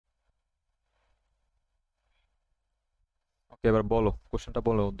ওকে, এবার বলো কোশ্চেনটা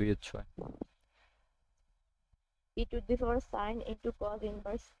বলো 2 এর 6। e to the power sin into cos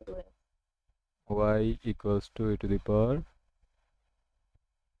inverse 2x. y equals to e to the power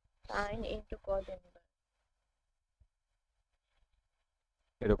Sin into cos inverse.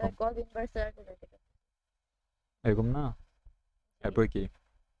 এরকম cos inverse আর কি এরকম না, এরপর কি?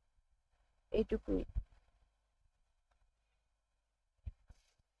 এইটুকুই।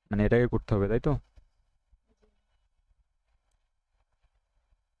 মানে এটাকে করতে হবে তাই তো?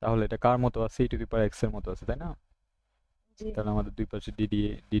 তাহলে এটা কার মতো আছে? e to the power x এর মতো আছে তাই না? জি। তাহলে আমাদের দুই পাশে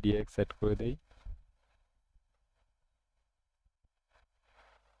ddx সেট করে দেই।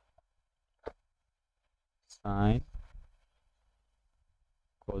 sin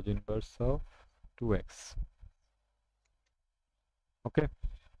cos inverse of 2x। ওকে,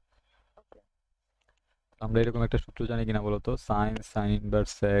 ওকে। আমরা এরকম একটা সূত্র জানি কিনা বলো তো, sin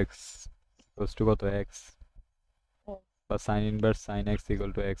inverse x equals to কত x, বা sin inverse sin x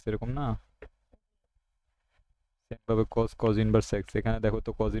equal to x, এরকম না? সেম ভাবে cos ইনভার্স x, এখানে দেখো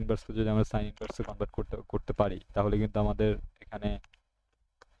তো cos ইনভার্স যদি আমরা sin ইনভার্সে কনভার্ট করতে করতে পারি তাহলে কিন্তু আমাদের এখানে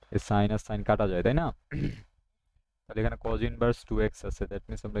এই sin আর sin কাটা যায় তাই না? তাহলে এখানে cos ইনভার্স 2x আছে, দ্যাট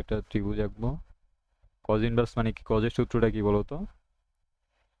মিন্স আমরা একটা ত্রিভুজ আঁকবো। cos ইনভার্স মানে কি? cos এর সূত্রটা কি বলো তো?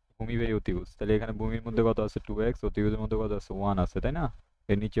 ভূমি বাই অতিভুজ। তাহলে এখানে ভূমির মধ্যে কত আছে? 2x, অতিভুজের মধ্যে কত আছে? 1 আছে তাই না?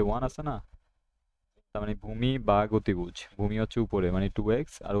 এর নিচে 1 আছে না? তার মানে ভূমি ভাগ অতিভুজ, ভূমি হচ্ছে উপরে মানে 2x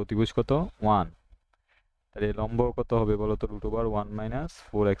আর অতিভুজ কত? 1। তাহলে লম্ব কত হবে বলো তো? √1 মাইনাস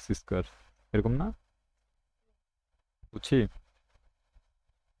 4x স্কোয়ার, এরকম না? বুঝছি।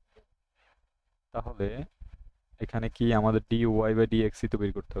 তাহলে এখানে কি আমাদের dy বাই dx তো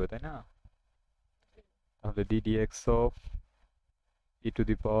বের করতে হবে তাই না? তাহলে ddx of e to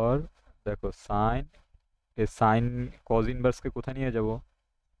the পাওয়ার, দেখো সাইন, এ সাইন কজ ইনভার্সকে কোথায় নিয়ে যাব?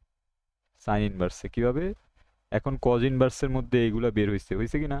 সাইন ইনভার্সে। কিভাবে? এখন কজ ইনভার্সের মধ্যে এগুলা বের হইছে,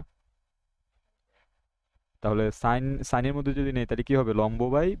 হইছে কি না? তাহলে সাইনের মধ্যে যদি নেই তাহলে কি হবে? লম্ব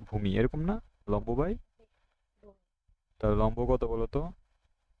বাই ভূমি, এরকম না? লম্ব বাই, তাহলে লম্ব কত বলো তো?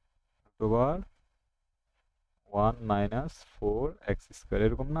 √1 মাইনাস 4x স্কোয়ার,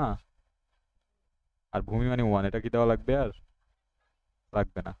 এরকম না? আর ভূমি মানে 1, এটা কি দেওয়া লাগবে? আর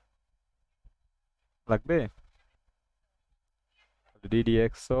লাগবে না? লাগবে।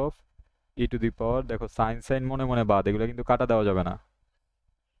 ddx of e to the পাওয়ার, দেখো সাইন মনে মনে বাদ, এগুলো কিন্তু কাটা দেওয়া যাবে না।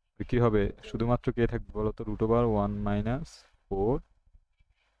 কি হবে? শুধুমাত্র কে থাকবে বলো তো? √1 মাইনাস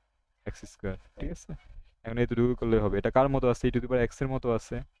 4x স্কোয়ার, ঠিক আছে? এখন এইটুকু করলে হবে। এটা কার মতো আছে? e to the power x এর মতো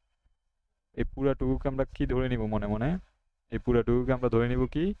আছে। এই পুরাটুকুকে আমরা কি ধরে নিব মনে মনে? এই পুরাটুকুকে আমরা ধরে নিব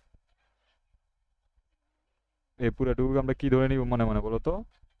কি? এই পুরাটুকুকে আমরা কি ধরে নিব মনে মনে বলো তো?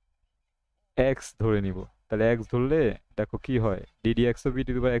 x ধরে নিব। তাহলে x ধরলে দেখো কি হয়, ddx of e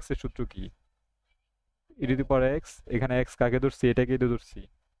to the power x এর সূত্র কি? e to the power x, এখানে x কাকে ধরছি? এটাকেই তো ধরছি।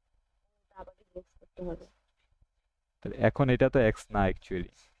 আবার ডিলেট করতে হবে। তাহলে এখন এটা তো x না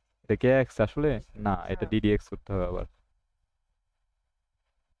অ্যাকচুয়ালি, এটা কি x আসলে? না, এটা না। ddx করতে হবে আবার।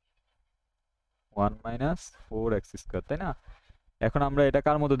 1 মাইনাস 4x স্কোয়ার তাই না? এখন আমরা এটা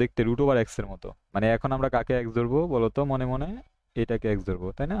কার মতো দেখতে? √x এর মতো। মানে এখন আমরা কাকে x ধরবো বলো তো মনে মনে? এটাকে x ধরবো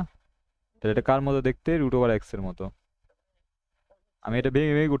তাই না? তাহলে জি। এটা কার মতো দেখতে? √x এর মতো। আমি এটা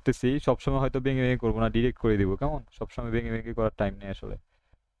ভেঙে ভেঙে করতেছি, সবসময় হয়তো ভেঙে ভেঙে করবো না, ডিরেক্ট করে দিব, কেমন? সবসময় ভেঙে ভেঙে করার টাইম নেই আসলে।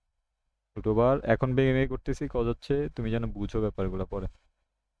 এখন ভেঙে ভেঙে করতেছি, কজ হচ্ছে তুমি যেন বুঝো ব্যাপারগুলো পরে।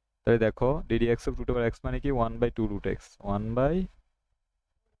 তাহলে দেখো ddx অফ √x মানে কি? 1/2 √x,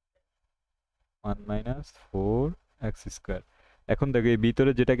 1 মাইনাস 4x স্কোয়ার। এখন দেখো এই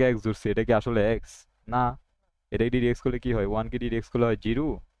ভিতরে যেটাকে x ধরছি এটা কি আসলে x? না। এটাকে ডিরেক্ট করলে কি হয়? 1 কে ডিরেক্ট করলে হয় 0,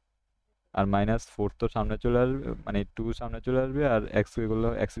 আর -4 তো সামনে চলে আসবে, মানে 2 সামনে চলে আসবে, আর x কে করলে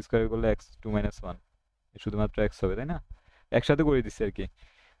x স্কোয়ার করলে x 2 - 1, শুধুমাত্র x হবে তাই না? একসাথে করে দিচ্ছি আর কি।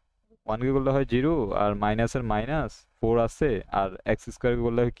 1 কে করলে হয় 0, আর মাইনাসের মাইনাস 4 আছে, আর x স্কোয়ার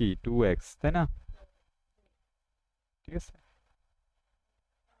করলে হয় কি 2x তাই না? ঠিক আছে।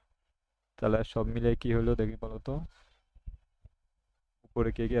 তাহলে সব মিলিয়ে কি হলো দেখি বলো তো? উপরে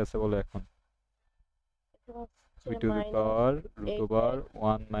কে কে আছে বলো এখন? এটা হচ্ছে e to the power -8x।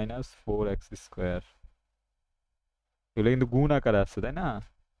 √1 minus 4x square, এগুলো কিন্তু গুণ আকারে আছে তাই না?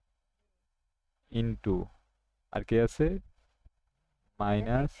 ইনটু, আর কে আছে?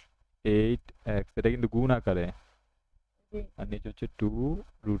 -8x, এটা কিন্তু গুণ আকারে। জি। আর নিচে হচ্ছে 2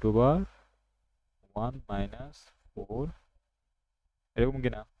 √1 মাইনাস 4, এরকম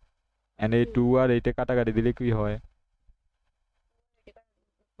কিনা? এন্ড এই জি। 2 আর 8 কাটাকাটি দিলে কি হয়?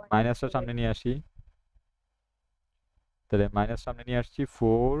 মাইনাসটা -4 সামনে নিয়ে আসি, তাহলে মাইনাস সামনে নিয়ে আসছি,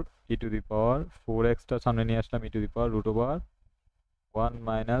 4 e to the power 4x টা সামনে নিয়ে আসলাম, e to the power √1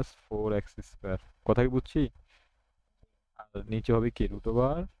 minus 4x square. কথা কি বুঝছি? আর নিচে হবে কি root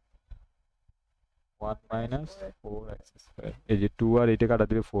over 1 minus minus 4 four x square. এই যে 2 আর এটা কাটা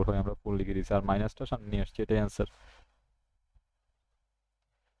দিলে 4 হয়, আমরা 4 লিখে দিয়েছি আর মাইনাসটা সামনে নিয়ে আসছি, এটাই অ্যান্সার।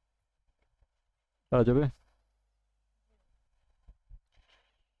 পারা যাবে?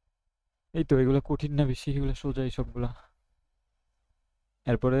 এই তো, এগুলো কঠিন না বেশি, এগুলো সোজা এই সবগুলা।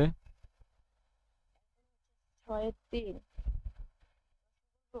 এরপরে 6-3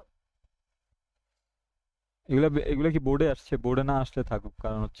 এগুলা কি বোর্ডে আসছে? বোর্ডে না আসলে থাকুক,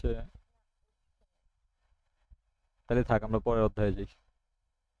 কারণ হচ্ছে তাহলে থাক, আমরা পরের অধ্যায়ে যাই।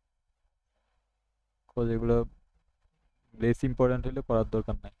 কজ এগুলো লেস ইম্পর্টেন্ট হলে করার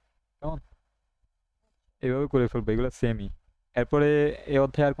দরকার নাই, কেমন? এইভাবে করে ফেলবো, এগুলো সেমই। এরপরে এই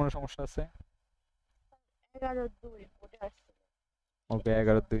অধ্যায়ে আর কোনো সমস্যা আছে? 11-2 বোর্ডে আসছে। ওকে, এটা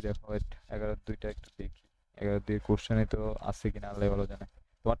 11-2 দেখো, ওয়েট, 11-2টা একটু দেখি। 11-2 কোশ্চেনে তো আছে কিনা আল্লাহ ভালো জানে।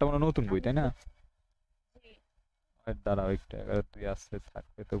 তোমারটা মনে হয় নতুন বই, আমি তাই না? জি ওয়েট, দাঁড়াও একটু, 11-2 আছে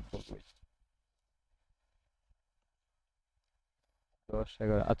থাকবে তো বলবোই।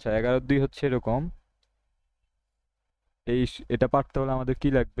 10-11, আচ্ছা 11-2 হচ্ছে এরকম। এটা পারতে হলে আমাদের কি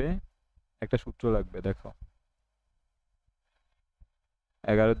লাগবে? একটা সূত্র লাগবে, দেখো।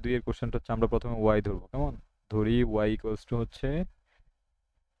 11-2 এর কোশ্চেনটা হচ্ছে, আমরা প্রথমে ওয়াই ধরবো, কেমন? ধরি ওয়াই ইকুয়ালস টু হচ্ছে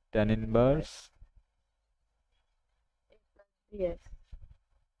tan tan inverse inverse a plus bx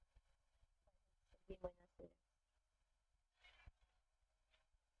b minus a।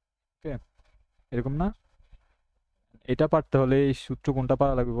 ওকে, এরকম না? এটা পারতে হলে এই সূত্র কোনটা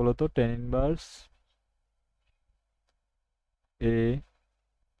পারা লাগবে বলো তো? tan inverse a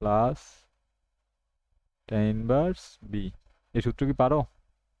plus tan inverse b। এই সূত্র কি পারো?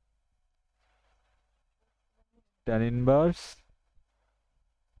 tan inverse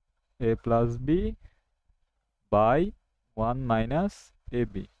a plus b by 1 minus a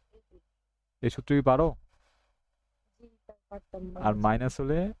b। এই সূত্র কি পারো? জি স্যার পারতাম, আর মাইনাস মাইনাস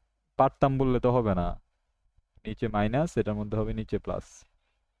হলে পারতাম বললে তো হবে না, নিচে মাইনাস, এটার মধ্যে হবে নিচে প্লাস।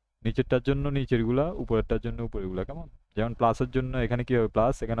 নিচেরটার জন্য নিচের গুলা, উপরেরটার জন্য উপরের গুলা, কেমন? যেমন প্লাসের জন্য এখানে কি হবে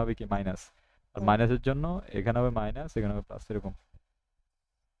প্লাস, এখানে হবে কি মাইনাস। আর মাইনাসের জন্য এখানে হবে মাইনাস, এখানে হবে প্লাস, এরকম।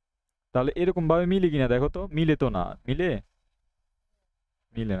 তাহলে এরকম ভাবে মিলে কিনা দেখো তো। মিলে তো না, মিলে?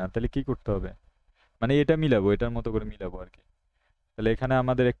 মিলে না, তাহলে কি করতে হবে? মানে এটা মিলাবো, এটার মতো করে মিলাবো আর কি। তাহলে এখানে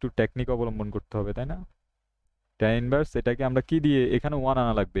আমাদের একটু টেকনিক অবলম্বন করতে হবে, তাই না? tan ইনভার্স এটাকে আমরা কি দিয়ে, এখানে 1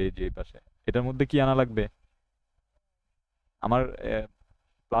 আনা লাগবে, এই যে এই পাশে এটার মধ্যে কি আনা লাগবে? আমার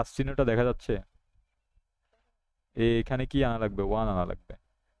প্লাস চিহ্নটা দেখা যাচ্ছে? এখানে কি আনা লাগবে? 1 আনা লাগবে।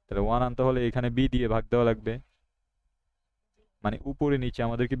 তাহলে 1 আনতে হলে এখানে বি দিয়ে ভাগ দেওয়া লাগবে, মানে উপরে নিচে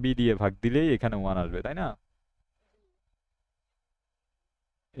আমাদেরকে বি দিয়ে ভাগ দিলেই এখানে 1 আসবে, তাই না?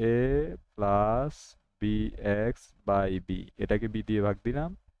 এ plus B x by B, এটাকে বি দিয়ে ভাগ দিলাম।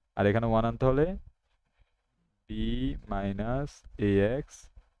 আর এখানে 1 আনতে হলে বি মাইনাস এ এক্স।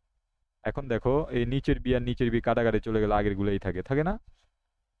 এখন দেখো, এই নিচের বি আর নিচের বি কাটাকাটি চলে গেলে আগের গুলোই থাকে, থাকে না?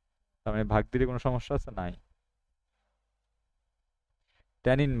 তার মানে ভাগ দিলে কোনো সমস্যা আছে? নাই।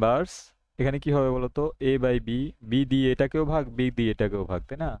 tan ইনভার্স এখানে কি হবে বলতো? এ বাই বি, বি দিয়ে এটাকেও ভাগ, বি দিয়ে এটাকেও ভাগ,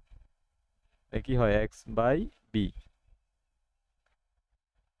 তাই না? কি হয়? X by B,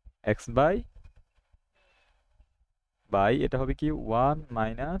 x by এটা হবে কি 1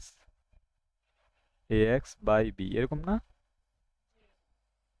 minus A x by B, এরকম না?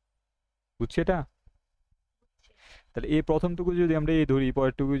 বুঝছি এটা? তাহলে এই প্রথমটুকু যদি আমরা এ ধরি,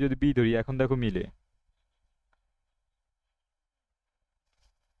 পরেরটুকু যদি বি ধরি, এখন দেখো মিলে,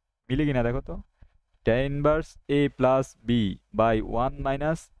 মিলে কিনা দেখো তো। tan inverse A plus B by 1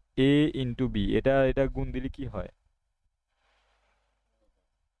 minus A into B, এটা এটা গুণ দিলে কি হয়?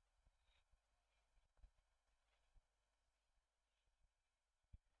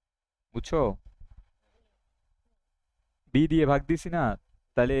 বুঝছো? বি দিয়ে ভাগ দিছি না,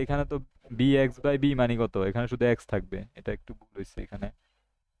 তাহলে এখানে তো বি এক্স বাই বি মানে কত? এখানে শুধু এক্স থাকবে, এটা একটু ভুল হয়েছে এখানে।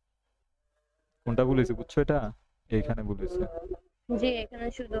 কোনটা ভুল হয়েছে বুঝছো এটা? এইখানে ভুল হয়েছে, জি এখানে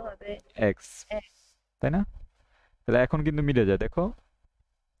শুধু হবে এক্স, এক। তাই না? তাহলে এখন কিন্তু মিলে যায়, দেখো।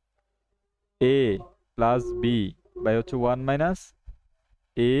 এ প্লাস বি বাই হচ্ছে 1 মাইনাস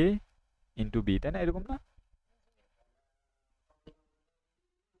এ ইন্টু বি, তাই না? এরকম না?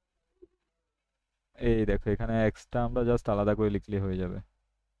 এই দেখো, এখানে এক্সটা আমরা জাস্ট আলাদা করে লিখলে হয়ে যাবে,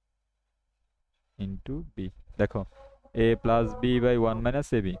 ইন্টু বি। দেখো, এ plus B by 1 minus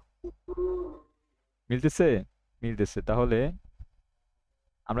A B, মিলতেছে? মিলতেছে। তাহলে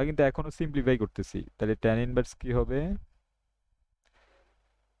আমরা কিন্তু এখনো সিম্পলিফাই করতেছি, তাহলে tan ইনভার্স কি হবে?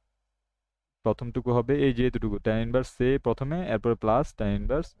 প্রথমটুকু হবে এই যে এতটুকু, tan ইনভার্স এ প্রথমে, এরপর প্লাস tan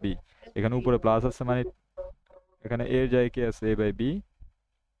ইনভার্স বি। এখানে উপরে প্লাস আছে মানে এখানে এর জায়গায় কি আছে? এ বাই বি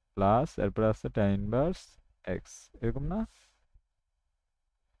প্লাস, এরপর আছে tan ইনভার্স এক্স, এরকম না?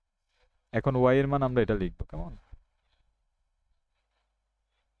 এখন ওয়াই এর মান আমরা এটা লিখবো, কেমন?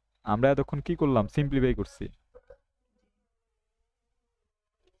 আমরা এতক্ষণ কি করলাম, সিম্পলিফাই করছি।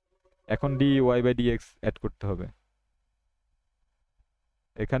 এখন D Y by D x add করতে হবে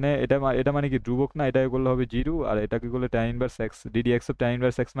এখানে। এটা মানে কি ধ্রুবক না, এটা করলে হবে জিরো, আর এটাকে করলে tan inverse x, DD x of tan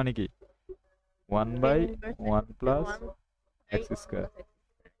inverse x মানে কি 1 tan by inverse x 1 plus 1 x 1 square. plus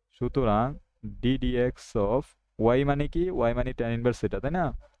x সুতরাং ডিডি এক্স অফ ওয়াই মানে কি, ওয়াই মানে tan ইনভার্স এটা, তাই না?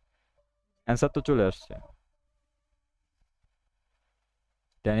 অ্যান্সার তো চলে আসছে,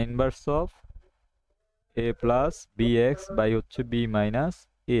 tan inverse of A plus B x by হচ্ছে বি মাইনাস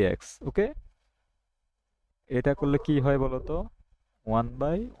এ এক্স। ওকে, এটা করলে কি হয় বলো তো, 1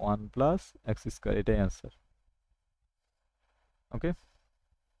 বাই 1 প্লাস এক্স স্কোয়ার, এটাই অ্যান্সার। ওকে,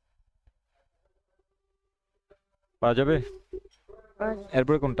 পারা যাবে? plus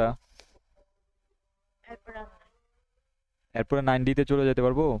এরপরে কোনটা? এরপর আর নাই। এরপরে 9D তে চলে যেতে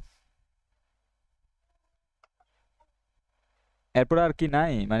পারবো? এরপরে আর কি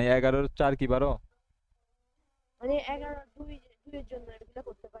নাই, মানে 11 4 কি পারো? মানে 11 2 2 এর জন্য এগুলো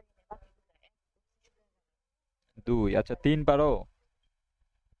করতে পারি না, বাকিগুলো এক 2, আচ্ছা 3 পারো?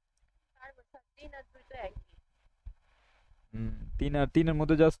 4 বছর 3 আর 2 তো একই। 3 আর 3-এর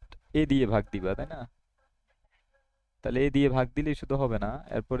মধ্যে জাস্ট এ দিয়ে ভাগ দিবা, তাই না? তাহলে এ দিয়ে ভাগ দিলেই শুধু হবে না,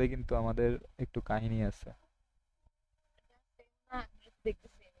 এরপরে কিন্তু আমাদের একটু কাহিনী আছে। না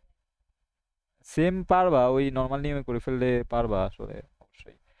দেখতেছি। সেম পারবা, ওই নর্মাল নিয়মে করে ফেললে পারবা আসলে,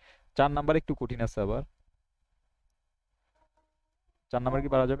 অবশ্যই। 4 নাম্বার একটু কঠিন আছে আবার। 4 নাম্বার কি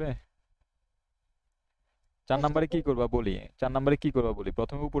পারা যাবে? চার চেষ্টা নাম্বারে কি করব। করবা বলি, 4 নাম্বারে কি করবা বলি,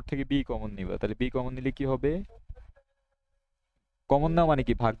 প্রথমে উপর থেকে বি কমন নিবা, তাহলে বি কমন নিলে কি হবে, কমন নেওয়া মানে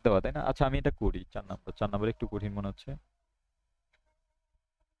কি ভাগ দেওয়া, তাই না? আচ্ছা আমি এটা করি, 4 নাম্বার, 4 নাম্বার একটু কঠিন মনে হচ্ছে।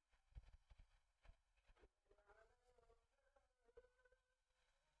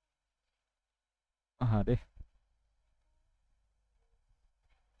 হ্যাঁ রে,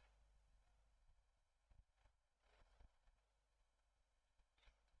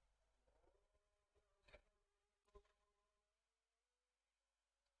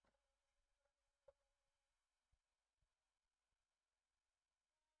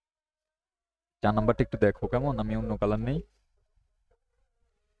 4 নাম্বারটা একটু দেখো কেমন, আমি অন্য কালার নেই।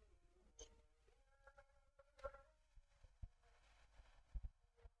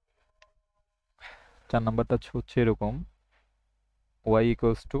 4 নাম্বারটা হচ্ছে এরকম, ওয়াই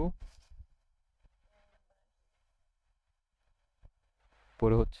ইকুয়ালস টু,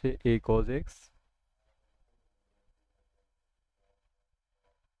 পরে হচ্ছে এ cos x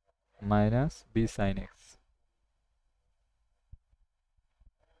minus B sine x,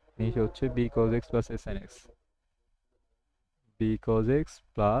 নিচে হচ্ছে বি কজ এক্স প্লাস এ sine x, B cos x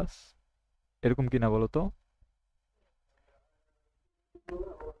plus, এরকম কিনা বলো তো?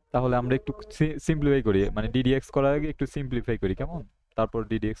 তাহলে আমরা একটু সিম্পলিফাই করি, মানে ডিডিএক্স করার আগে একটু সিম্পলিফাই করি, কেমন? তারপর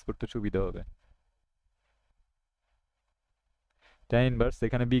ডিডিএক্স করতে সুবিধা হবে। tan ইনভার্স,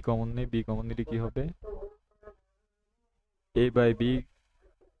 এখানে বি কমন নেই, বি কমন নিলে কি হবে, এ বাই বি,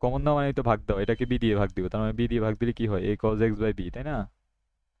 কমন না মানে তো ভাগ দাও, এটাকে বি দিয়ে ভাগ দিব, তার মানে বি দিয়ে ভাগ দিলে কি হয়, এ কজ এক্স বাই বি, তাই না?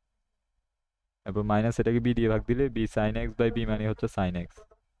 তারপর মাইনাস এটাকে বি দিয়ে ভাগ দিলে B sine x by B মানে হচ্ছে সাইন এক্স।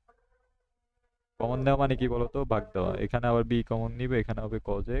 কমন দেওয়া মানে কি বলতো, ভাগ দেওয়া, এখানে আবার বি কমন নিবে, এখানে হবে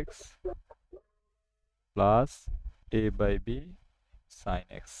cos x plus A by B sine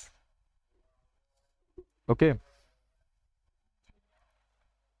x. ওকে,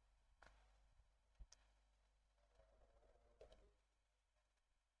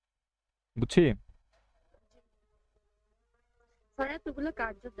 বুঝছি। স্যার এতগুলো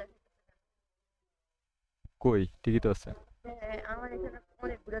কার্য দেখাইতেছে কই, ঠিকই তো আছে। কেন? হ্যাঁ আমার এখানে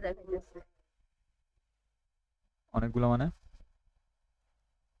অনেকগুলো দেখাইতেছে। অনেকগুলো মানে?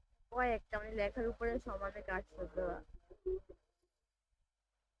 কয়েকটা মানে লেখার উপরে সমানে কাজ করতে দেওয়া।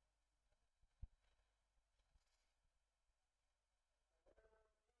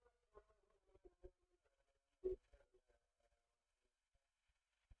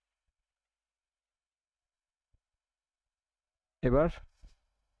 এবার,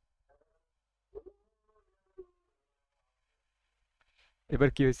 এবার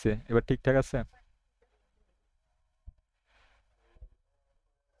কি হয়েছে, এবার ঠিকঠাক আছে?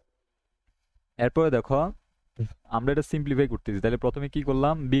 এরপরে দেখো, আমরা এটা সিম্পলিফাই করতেছি, তাহলে প্রথমে কি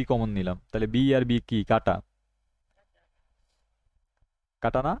করলাম, বি কমন নিলাম, তাহলে বি আর বি কি কাটা,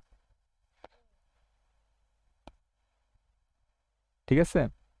 কাটা না? ঠিক আছে,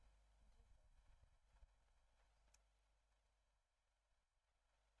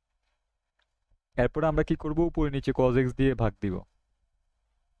 এরপরে আমরা কি করব, উপরে নিচে cos x দিয়ে ভাগ দিব।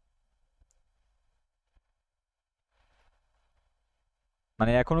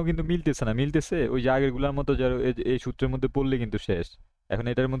 মানে এখনো কিন্তু মিলতেছে না, মিলতেছে ওই যে আগের গুলার মতো, যার এই সূত্রের মধ্যে পড়লে কিন্তু শেষ। এখন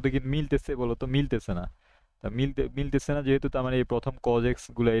এটার মধ্যে কিন্তু মিলতেছে, বলো তো মিলতেছে না। তা মিলতেছে না যেহেতু, তার মানে এই প্রথম cos x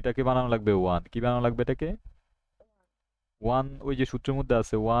গুলা এটাকে বানানো লাগবে ওয়ান। কি বানানো লাগবে এটাকে? ওয়ান। ওই যে সূত্রের মধ্যে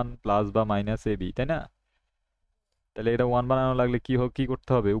আছে ওয়ান প্লাস বা মাইনাস এ বি, তাই না? তাহলে এটা ওয়ান বানানো লাগলে কি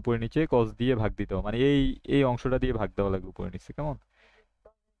করতে হবে, উপরে নিচে cos দিয়ে ভাগ দিতে হবে, মানে এই এই অংশটা দিয়ে ভাগ দেওয়া লাগবে উপরে নিচে, কেমন?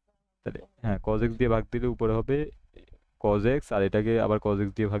 তাহলে হ্যাঁ, cos x দিয়ে ভাগ দিলে উপরে হবে cos x, আর এটাকে আবার cos x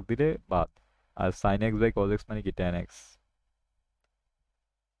দিয়ে ভাগ দিলে বাদ। আর sin x by cos x মানে কি tan x।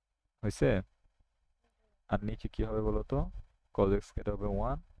 হয়েছে? আর নিচে কি হবে বলো তো? cos x এটা হবে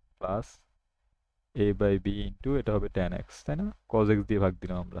one plus a by b into এটা হবে tan x, তাই না? cos x দিয়ে ভাগ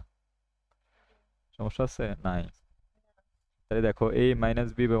দিলাম আমরা। সমস্যা আছে? নাই। তাহলে দেখো a minus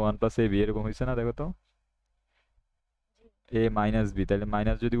b by one plus a b এরকম হয়েছে না, দেখো তো। a মাইনাস b, তাহলে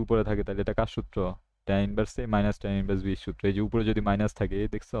মাইনাস যদি উপরে থাকে তাহলে এটা কার সূত্র? tan inverse a minus tan inverse b সূত্র। এই যে উপরে যদি মাইনাস থাকে, এই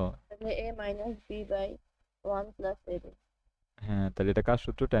দেখছো? তাহলে a minus b by 1 plus ab। হ্যাঁ, তাহলে এটা কার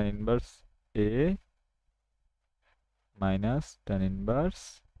সূত্র? tan inverse a minus tan inverse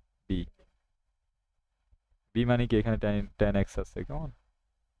b। b মানে কি এখানে tan x আছে, কেমন?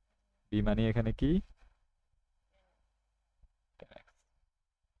 b মানে এখানে কি? tan x।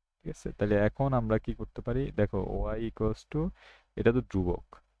 ঠিক আছে, তাহলে এখন আমরা কি করতে পারি দেখো, y ইকুয়ালস টু, এটা তো ধ্রুবক,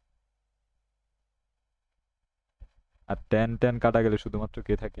 আর tan কাটা গেলে শুধুমাত্র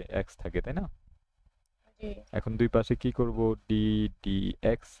কে থাকে? x থাকে, তাই না? জি। এখন দুই পাশে কি করব,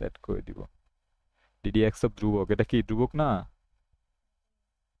 dx সেট করে দিব। dx অফ ধ্রুবক, এটা কি ধ্রুবক না?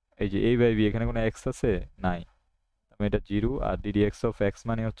 এই যে a বাই b, এখানে কোনো x আছে? নাই। আমি এটা zero, R ddx of x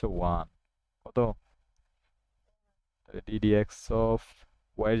মানে হচ্ছে ওয়ান। কত? তাহলে ddx অফ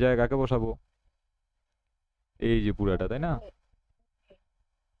y এর জায়গায় কাকে বসাবো? এই যে পুরাটা, তাই না?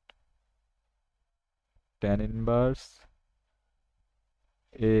 tan inverse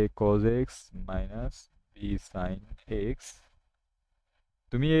a cos x minus b sin x।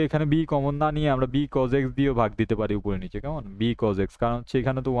 তুমি এখানে b কমন না নিয়ে আমরা b cos x দিয়েও ভাগ দিতে পারি উপরে নিচে, কেমন? b cos x, কারণ হচ্ছে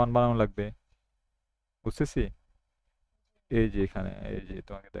এখানে তো ওয়ান বানানো লাগবে। বুঝতেছি? এই যে এখানে, এই যে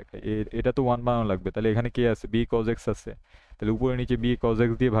তোমাকে দেখাই, এটা তো ওয়ান বানানো লাগবে, তাহলে এখানে কে আছে? b cos x আছে। তাহলে উপরে নিচে b cos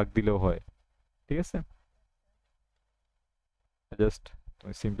x দিয়ে ভাগ দিলেও হয়। ঠিক আছে, জাস্ট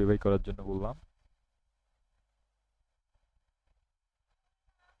তুমি সিম্পলিফাই করার জন্য বললাম।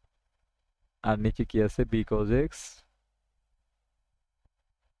 আর নিচে কি আছে? b cos x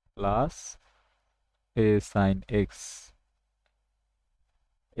plus a sin x।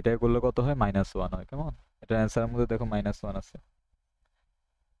 এটা করলে কত হয়? মাইনাস ওয়ান হয়, কেমন? এটা অ্যান্সারের মধ্যে দেখো মাইনাস ওয়ান আছে।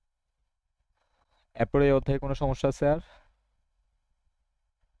 এরপরে এই অধ্যায়ে কোনো সমস্যা আছে আর?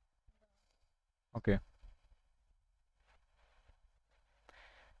 ওকে,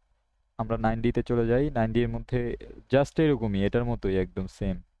 আমরা 9D তে চলে যাই। 9D এর মধ্যে জাস্ট এরকমই, এটার মতোই একদম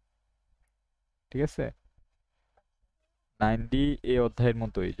সেম। ঠিক আছে, 9D এই অধ্যায়ের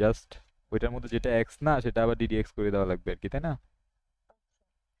মতোই, জাস্ট ওইটার মধ্যে যেটা এক্স না সেটা আবার ডিডিএক্স করে দেওয়া লাগবে আর কি, তাই না?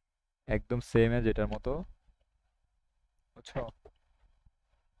 একদম সেম এ যেটার মতো। বুঝছো?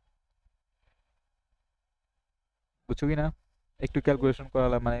 বুঝছো কি না? একটু ক্যালকুলেশন করা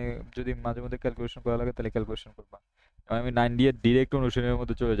লাগে, মানে যদি মাঝে মধ্যে ক্যালকুলেশন করা লাগে তাহলে ক্যালকুলেশন করবা। এবার আমি 9D এর ডিরেক্ট অনুশীলনের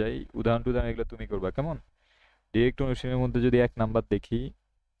মধ্যে চলে যাই, উদাহরণ টুদাহরণ এগুলো তুমি করবা, কেমন? ডিরেক্ট অনুশীলনের মধ্যে যদি এক নাম্বার দেখি,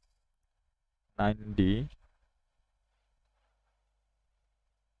 9D,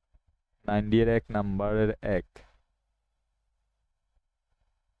 9D এর এক নাম্বারের এক,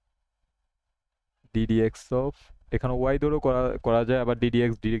 ডিডিএক্স অফ, এখানে ওয়াই ধরেও করা করা যায়, আবার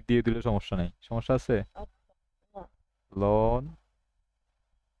ডিডিএক্স ডিরেক্ট দিয়ে দিলে সমস্যা নেই। সমস্যা আছে? আচ্ছা। না। Loan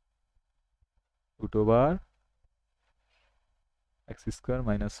root over x square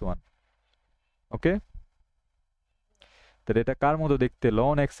minus one. ওকে, তাহলে এটা কার মতো দেখতে?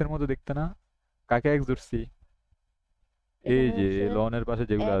 লন এক্স এর মতো দেখতে না? কাকে এক্স ধরছি? এই এখানে যে হচ্ছে লনের পাশে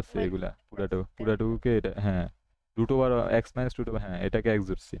যেগুলো এক আছে মাইনাস এগুলা এক্স স্কয়ার পুরাটুকুকে এটা, হ্যাঁ, root over x minus root over, হ্যাঁ এটাকে এক্স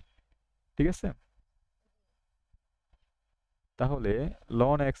ধরছি। ঠিক আছে, তাহলে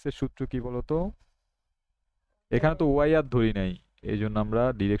লন এক্স এর সূত্র কি বলতো? এখানে তো ওয়াই আর ধরি নাই, এই জন্য আমরা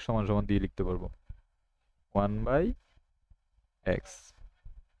ডিরেক্ট সমান সমান দিয়ে লিখতে পারবো ওয়ান বাই এক্স।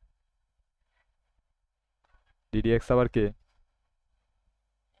 ডিডিএক্স আবার কে?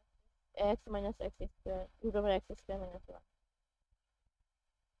 X minus x square root over x square minus 1।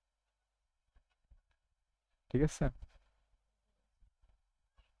 ঠিক আছে,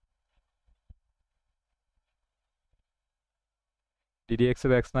 ডিডিএক্স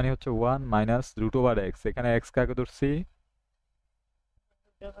অফ এক্স মানে হচ্ছে one minus root over x, এখানে এক্স কাকে ধরছি?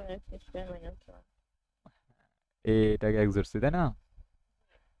 Root over x square minus 1। এটাকে এক্স ধরছি, তাই না?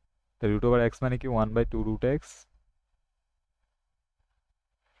 তাই রুট ওভার এক্স মানে কি? One by two root x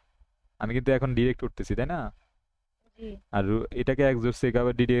আমি কিন্তু এখন ডিরেক্ট করতেছি তাই না? জি আর এটাকে এক্স ধরছি, একে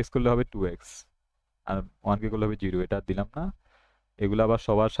আবার ডিডি এক্স করলে হবে 2x, আর 1 কে করলে হবে 0। এটা আর দিলাম না। এগুলো আবার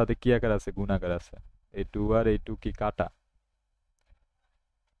সবার সাথে কি আকার আছে? গুণ আকার আছে। এই 2 আর এই 2 কি কাটা?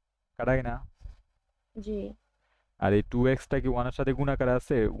 কাটা কিনা? জি আর এই 2x টা কি 1 এর সাথে গুণ আকারে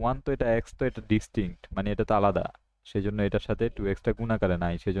আছে? 1 তো এটা, x তো এটা ডিস্টিংক্ট, মানে এটা তো আলাদা। সেজন্য এটার সাথে 2x টা গুণ আকারে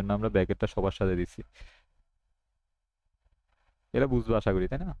নাই, সেজন্য আমরা ব্র্যাকেটটা সবার সাথে দিছি। এটা বুঝবো আশা করি,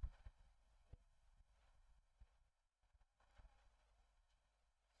 তাই না?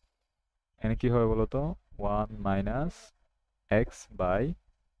 এখানে কি হবে বলতো? 1 minus x by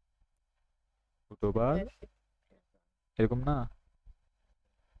root over, X এরকম না?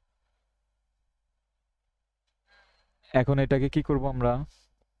 এখন এটাকে কি করব আমরা?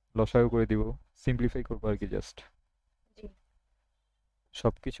 লসাগু করে দিব, সিম্পলিফাই করবো আর কি জাস্ট। জি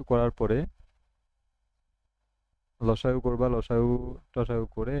সবকিছু করার পরে লসাগু করবা, লসাগু টসাগু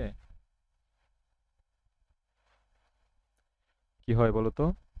করে কি হয় বলতো?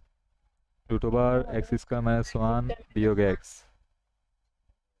 Root over x square minus one বিয়োগ এক্স,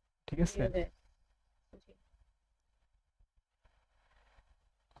 ঠিক আছে? বিয়োগে জি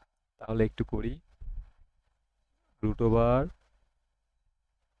তাহলে একটু করি। রুট ওভার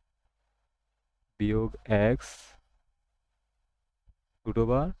বিয়োগ এক্স রুট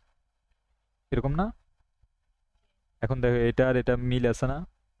ওভার, এরকম না? এখন দেখো এটা আর এটা মিল আছে না?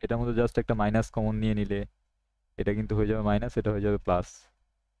 এটার মধ্যে জাস্ট একটা মাইনাস কমন নিয়ে নিলে এটা কিন্তু হয়ে যাবে মাইনাস, এটা হয়ে যাবে প্লাস,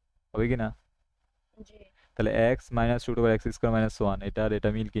 হবে কি না? জি তাহলে x minus root over x square minus one, এটা আর এটা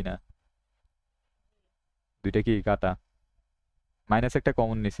মিল কি না? দুইটা কি কাটা? মাইনাস একটা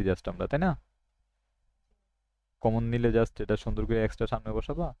কমন নিছি জাস্ট আমরা, তাই না? কমন নিলে জাস্ট এটা সুন্দর করে এক্সট্রা সামনে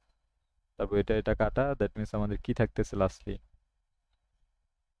বসাবা, তারপর এটা এটা কাটা, দ্যাট মিনস আমাদের কি থাকতেছে lastly?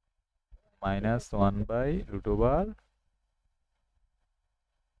 Minus one by root over,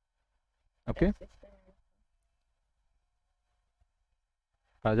 okay, X square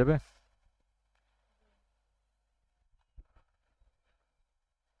পাওয়া যাবে?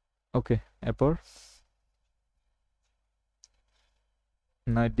 ওকে, এরপর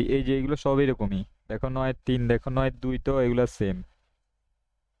নয় এই যে এগুলো সব এরকমই। দেখো 9 3, দেখো 9 2, তো এগুলা সেম,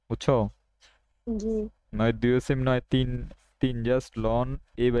 বুঝছো? জি 9 2 same, 9 3 3 just loan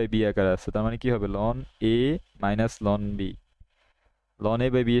A by B আকার আছে, তার মানে কি হবে? Loan A minus loan B. Loan A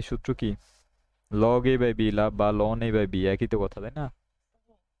by B এর সূত্র কি? লগ এ বাই বি লাভ বা লন এ বাই বি, একই তো কথা, তাই না?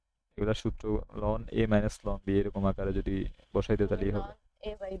 এগুলা সূত্র লন এ মাইনাস লন বি এরকম আকারে যদি বসাইতে মানে তাহলেই হবে। লন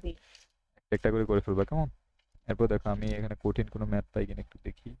এ বাই বি একটা করে করে ফেলবা, কেমন? এরপর দেখো আমি এখানে কঠিন কোনো ম্যাথ পাই কিনা একটু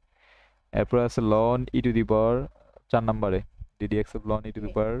দেখি। এরপর আছে লন ই টু দি পাওয়ার 4 নম্বরে DD x of loan E to the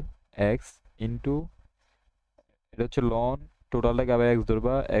G power x into, এটা হচ্ছে লন, টোটালটাকে আবার এক্স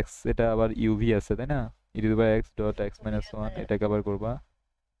ধরবা, এক্স এটা আবার ইউভি আছে তাই না? ই to the power x dot x minus one, এটাকে আবার করবা,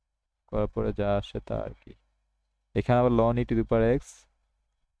 করার পরে যা আসে তা আর কি। এখানে আবার loan E to the power x,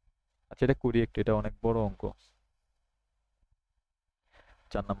 আচ্ছা এটা করি একটু, এটা অনেক বড় অঙ্ক।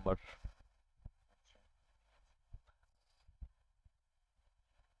 4 নম্বর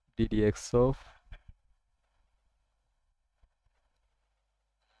ডিডি এক্স অফ,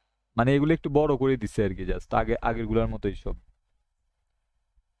 মানে এগুলো একটু বড় করে দিচ্ছে আর কি, জাস্ট আগে আগের গুলার মতোই সব।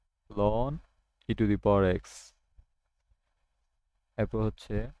 Loan E to the power x, এরপর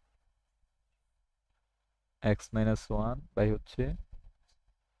হচ্ছে এক্স মাইনাস ওয়ান বাই হচ্ছে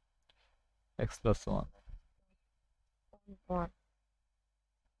x plus one one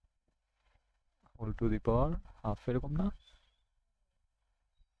whole to the power half, এরকম না?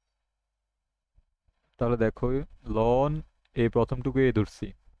 তাহলে দেখো লন এই প্রথমটুকু এ ধরছি,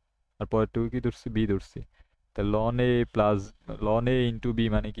 আর পরেরটুকু কি ধরছি? বি ধরছি। তা লন এ প্লাস লন এ ইন্টু বি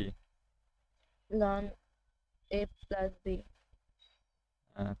মানে কি? লন এ প্লাস বি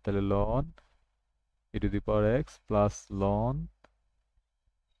তাহলে loan E to the power x plus loan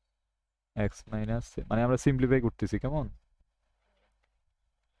x minus, মানে আমরা সিম্পলিফাই করতেছি, কেমন?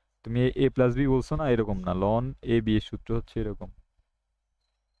 তুমি এ প্লাস বি বলছো না, এরকম না, লন এ বি এর সূত্র হচ্ছে এরকম,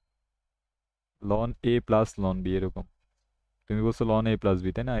 লন এ প্লাস লন বি এরকম। তুমি বলছো লন এ প্লাস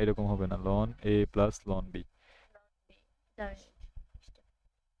বি, তাই না? এরকম হবে না, লন এ plus loan B. Loan B দাঁড়ান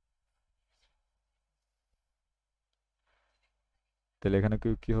তাহলে এখানে কি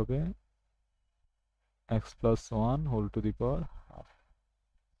কি হবে? X plus one whole to the power half,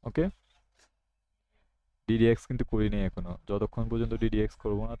 okay. Ddx কিন্তু করিনি এখনো, যতক্ষণ পর্যন্ত ডিডিএক্স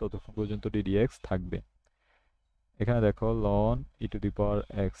করবো না ততক্ষণ পর্যন্ত ডিডিএক্স থাকবে। এখানে দেখো loan E to the power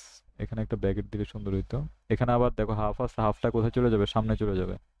x, এখানে একটা ব্র্যাকেট দিলে সুন্দর হইতো। এখানে আবার দেখো হাফ আছে, হাফটা কোথায় চলে যাবে? সামনে চলে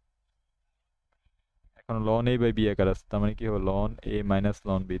যাবে। এখন লন এ বাই বি আকার আছে, তার মানে কি হবে? লন এ মাইনাস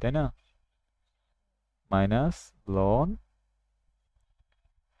লন বি, তাই না? মাইনাস লন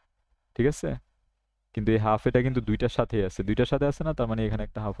ঠিক আছে, কিন্তু এই হাফ এটা কিন্তু দুইটার সাথেই আছে, দুইটার সাথে আছে না, তার মানে এখানে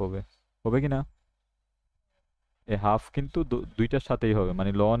একটা হাফ হবে, হবে কি না? এই হাফ কিন্তু দুইটার সাথেই হবে,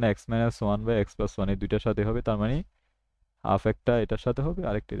 মানে loan x minus one by x plus one এই দুইটার সাথে হবে, তার মানে হাফ একটা এটার সাথে হবে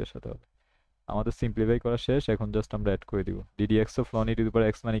আরেকটা এটার সাথে হবে। আমাদের সিম্পলিফাই করা শেষ, এখন জাস্ট আমরা অ্যাড করে দিব DD x of loan E to the power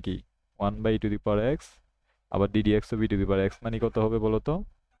x মানে কি one by E to the power x, আবার DD x of E to the power x মানে কত হবে বলো তো,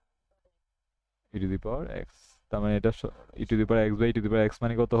 ই টু দি পাওয়ার এক্স, তার মানে এটা ই to the power x by E to the power x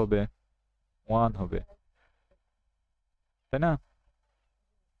মানে কত হবে, ওয়ান হবে, তাই না?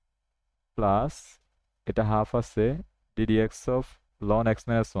 প্লাস এটা হাফ আছে DD x of loan x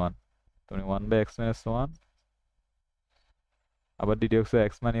minus one, তুমি one by x minus one, আবার ডিডি এক্স অফ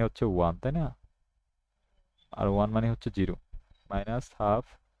এক্স মানে হচ্ছে ওয়ান, তাই না? আর ওয়ান মানে হচ্ছে zero, minus half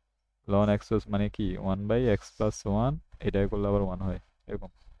loan x মানে কি one by x plus one, এটাই করলে আবার ওয়ান হয়,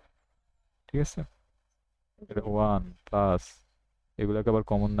 এরকম, ঠিক আছে? এটা ওয়ান প্লাস এগুলোকে আবার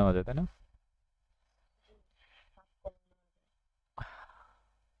কমন নেওয়া যায়, তাই না?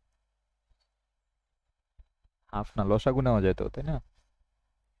 হাফ না লসাগু নেওয়া যায় তো, তাই না?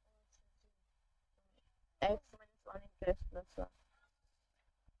 x minus 1 into x plus 1.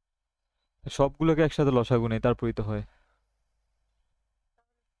 সবগুলোকে একসাথে লসাগু নেই তারপরেই তো হয়।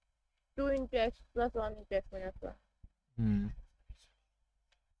 2 into x plus 1 into x minus 1. হুম,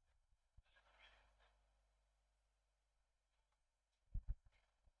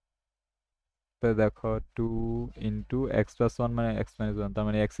 তো দেখো two into x plus one মানে এক্স মাইনাস ওয়ান, তার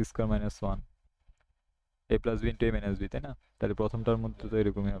মানে এক্স স্কোয়ার মাইনাস ওয়ান, এ প্লাস বি ইন্টু এ মাইনাস বি, তাই না? তাহলে প্রথমটার মধ্যে তো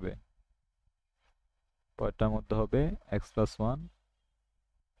এরকমই হবে, পরেরটার মধ্যে হবে এক্স প্লাস ওয়ান,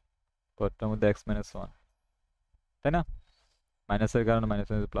 পরেরটার মধ্যে এক্স মাইনাস ওয়ান, তাই না? মাইনাসের কারণে মাইনাস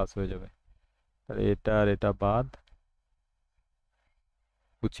মাইনাস প্লাস হয়ে যাবে, তাহলে এটা আর এটা বাদ,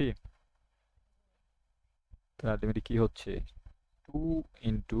 বুঝছি? তাহলে আলটিমেটলি কি হচ্ছে, টু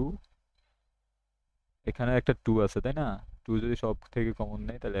ইন্টু এখানে একটা টু আছে, তাই না? টু যদি সব থেকে কমন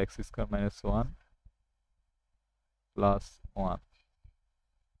নেই তাহলে x square minus one plus one,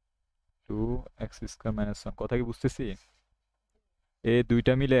 two x square minus one, কথা কি বুঝতেছি? এই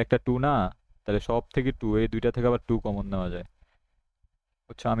দুইটা মিলে একটা টু না, তাহলে সব থেকে টু, এই দুইটা থেকে আবার টু কমন নেওয়া যায়,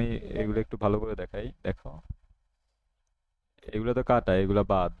 বুঝছো? আমি এগুলো একটু ভালো করে দেখাই, দেখো এগুলো তো কাটা, এগুলো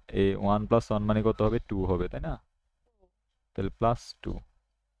বাদ, এই ওয়ান প্লাস ওয়ান মানে কত হবে, টু হবে, তাই না? তাহলে প্লাস টু,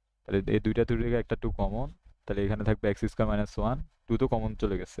 তাহলে এই দুইটা থেকে একটা টু কমন, তাহলে এখানে থাকবে x square minus one, two তো কমন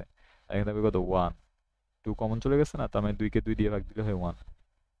চলে গেছে, আর এখানে থাকবে কত ওয়ান, টু কমন চলে গেছে না, তার মানে দুইকে দুই দিয়ে ভাগ দিলে হয় ওয়ান,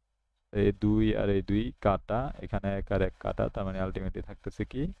 এই দুই আর এই দুই কাটা, এখানে এক আর এক কাটা, তার মানে আলটিমেটলি থাকতেছে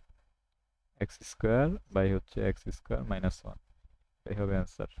কি এক্স স্কোয়ার বাই হচ্ছে এক্স স্কোয়ার মাইনাস ওয়ান, এই হবে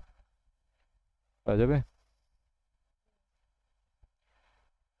অ্যান্সার, পাওয়া যাবে?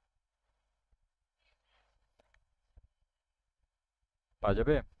 পাওয়া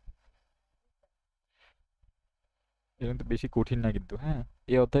যাবে, এরকম তো বেশি কঠিন না কিন্তু, হ্যাঁ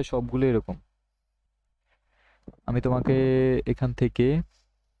এই অধ্যায় সবগুলো এরকম। আমি তোমাকে এখান থেকে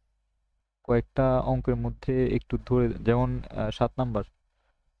কয়েকটা অঙ্কের মধ্যে একটু ধরে, যেমন 7 নাম্বার,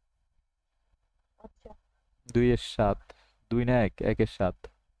 আচ্ছা, 2 এর 7, 2 না এক, 1 এর 7,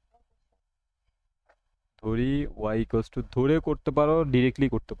 ধরি ওয়াই ইকুয়ালস টু, ধরে করতে পারো ডিরেক্টলি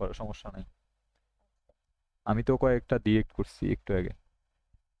করতে পারো, সমস্যা নাই, আমি তো কয়েকটা ডিরেক্ট করছি একটু আগে।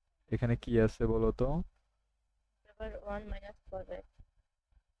 এখানে কি আছে বলো তো, এবার 1 minus 4x.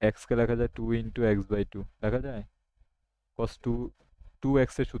 এক্স কে লেখা যায় two into x by two, লেখা যায় কস টু, টু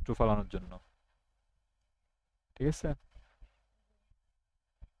এক্স এর সূত্র ফলানোর জন্য, ঠিক আছে?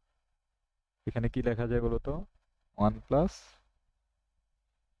 এখানে কি লেখা যায় বলো তো, one plus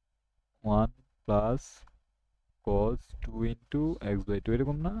one plus cos two into x by two,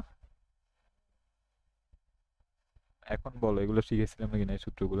 এরকম না? এখন বলো এগুলো শিখেছিলাম নাকি না এই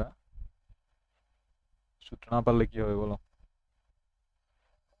সূত্রগুলা, সূত্র না পারলে কি হবে বলো?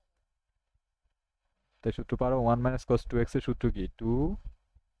 তাই সূত্র পারো, one minus cos two x এর সূত্র কি, টু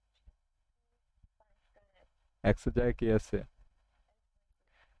এক্স এর জায়গায় কি আছে,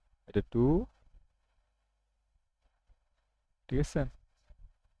 এটা টু, ঠিক আছে?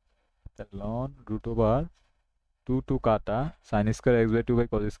 Loan root over two, two কাটা, sine square x by two by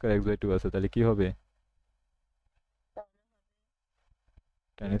cos square x by two আছে, তাহলে কি হবে,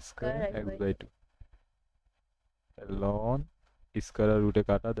 tan square Square x x by by 2. Two, loan square আর রুটে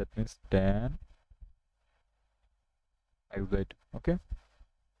কাটা, that means ten x by two, ওকে?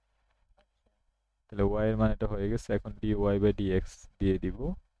 তাহলে Y এর মানেটা হয়ে গেছে, এখন D Y by D x দিয়ে দিব,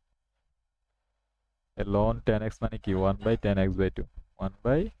 লন টেন এক্স মানে কি one by ten x by two, one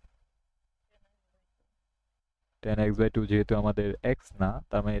by ten x by two, যেহেতু আমাদের এক্স না,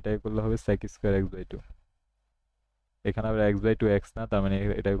 তার মানে এটাই করলে হবে sec square x by two, এখানে আবার এক্স বাই টু এক্স না, তার মানে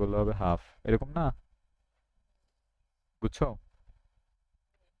এটা করলে হবে হাফ, এরকম না? বুঝছো?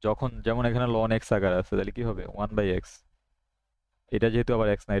 যখন যেমন এখানে লন এক্স আকারে আছে তাহলে কি হবে, ওয়ান বাই এক্স। এটা যেহেতু আবার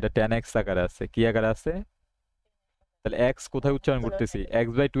এক্স না, এটা টেন এক্স আকারে আছে, কি আকারে আছে? তাহলে এক্স কোথায় উচ্চারণ কোনো করতেছি, টাইপের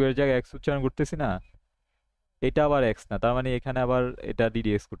এক্স বাই টু এর জায়গায় এক্স উচ্চারণ করতেছি না? এটা আবার এক্স না, তার মানে এখানে আবার এটা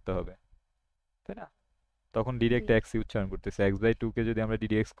ডিডিএক্স করতে হবে, তাই না? তখন জি ডিরেক্ট এক্সই উচ্চারণ করতেছি। এক্স বাই টু কে যদি আমরা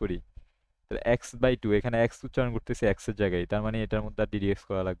ডিডিএক্স করি, তাহলে এক্স বাই টু, এখানে এক্স উচ্চারণ করতেছি এক্স এর জায়গায়, তার মানে এটার মধ্যে আর ডিডিএক্স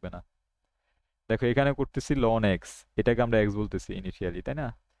করা লাগবে না। দেখো এখানে করতেছি লন এক্স, এটাকে আমরা এক্স বলতেছি ইনিশিয়ালি, তাই না?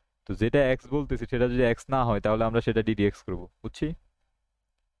 তো যেটা এক্স বলতেছি সেটা যদি এক্স না হয় তাহলে আমরা সেটা ডিডিএক্স করবো, বুঝছি?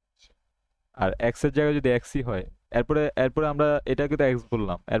 আর এক্স এর জায়গায় যদি এক্সই হয়, এরপরে এরপরে আমরা এটাকে তো এক্স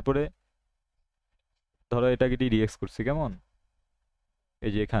বললাম, এরপরে ধরো এটাকে ডিডিএক্স করছি কেমন,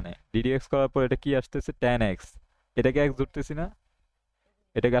 এই যে এখানে ডিডিএক্স করার পর এটা কি আসতেছে, ট্যান এক্স। এটাকে এক্স ধরতেছি না,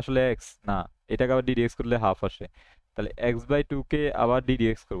 এটাকে আসলে এক্স না, এটাকে আবার ডিডিএক্স করলে হাফ আসে। তাহলে এক্স বাই টু কে আবার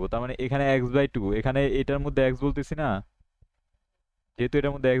ডিডিএক্স করবো, তার মানে এখানে এক্স বাই টু, এখানে এটার মধ্যে এক্স বলতেছি না, যেহেতু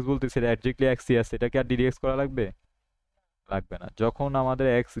এটার মধ্যে এক্স বলতেছি, এটা একজ্যাক্টলি এক্সই আছে, এটাকে আর ডিডিএক্স করা লাগবে? লাগবে না। যখন আমাদের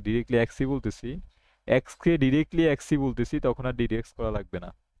এক্স ডিরেক্টলি এক্সই বলতেছি, এক্স কে ডিরেক্টলি এক্সই বলতেছি, তখন আর ডিডিএক্স করা লাগবে না।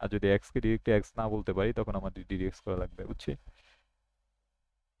 আর যদি এক্স কে ডিরেক্টলি এক্স না বলতে পারি তখন আমাদের ডিডিএক্স করা লাগবে, বুঝছি?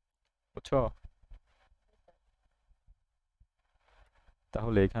 বুঝছো?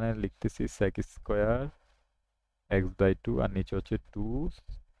 তাহলে এখানে লিখতেছি sec square x by two, আর নিচে হচ্ছে টু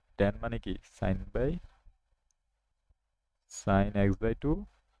টেন, মানে কি সাইন এক্স বাই টু,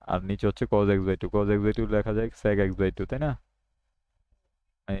 আর নিচে হচ্ছে cos x by two. cos x by two লেখা যায় sec এক্স বাই টু, তাই না?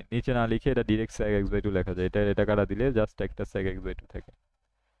 মানে নিচে না লিখে এটা direct sec x by two লেখা যায়, এটা কাটা দিলে জাস্ট একটা sec এক্স বাই টু থাকে।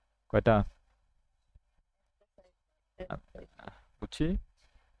 কয়টা? আ- বুঝছি,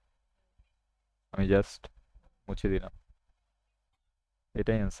 আমি জাস্ট মুছে দিলাম,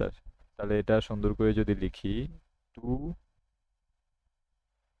 এটাই অ্যান্সার। তাহলে এটা সুন্দর করে যদি লিখি, two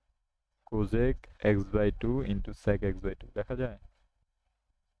কোজেক x by two into sec x by two লেখা যায়।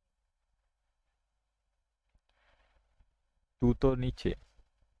 টু তো নিচে,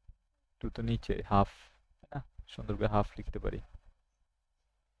 টু তো নিচে হাফ, তাই না? সুন্দর করে হাফ লিখতে পারি।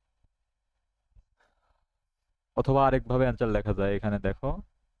 অথবা আরেকভাবে অ্যান্সার লেখা যায়, এখানে দেখো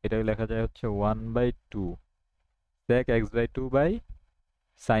এটাকে লেখা যায় হচ্ছে one by two sec x by two by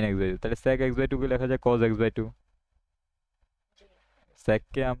sine x by two. তাহলে sec এক্স বাই টু কে লেখা যায় cos x by two. G sec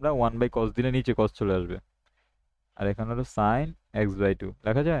কে আমরা ওয়ান বাই cos দিলে নিচে cos চলে আসবে, আর এখানে হলো সাইন এক্স বাই টু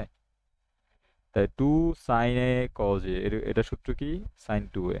লেখা যায়। তাই টু সাইন এ cos এ, এটা সূত্র কি, সাইন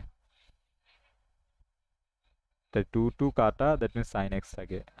টু এ। তাই টু টু কাটা, দ্যাট মিনস সাইন এক্স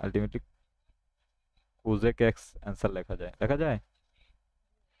থাকে, আলটিমেটলি কোজেক এক্স অ্যান্সার লেখা যায়, লেখা যায়।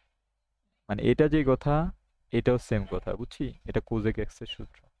 মানে এটা যেই কথা, এটাও সেম কথা, বুঝছি? এটা কোজেক এক্স এর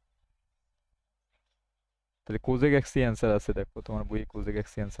সূত্র। তাহলে কোজেক এক্স ই অ্যান্সার আছে, দেখো তোমার বইয়ে কোজেক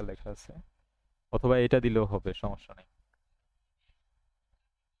এক্স ই অ্যান্সার লেখা আছে। অথবা এটা দিলেও হবে, সমস্যা নেই।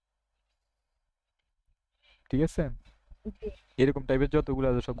 ঠিক আছে? জি এরকম টাইপের যতগুলো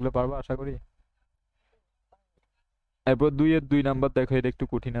আছে সবগুলো পারবা আশা করি। এরপর দুই এর 2 নাম্বার দেখো, এটা একটু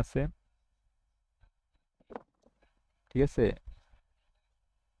কঠিন আছে, ঠিক আছে?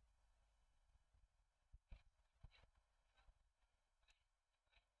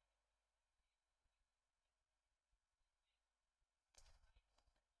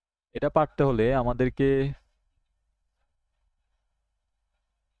 এটা পারতে হলে আমাদেরকে,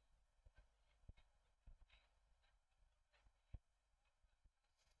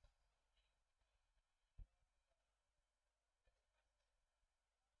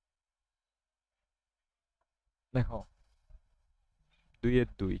 দেখো 2 এর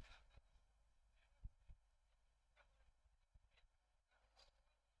 2,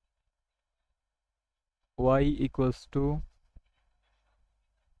 y equals to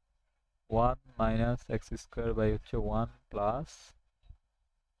 1 - x² by হচ্ছে 1 প্লাস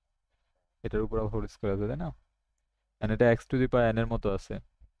এটার উপর হোল স্কোয়ার আছে, তাই না? এন্ড এটা x to the power N এর মতো আছে,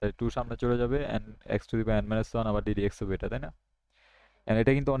 তাই টু সামনে চলে যাবে, and x to the power n - 1 আবার ডিডি এক্স হবে এটা, তাই না? এন্ড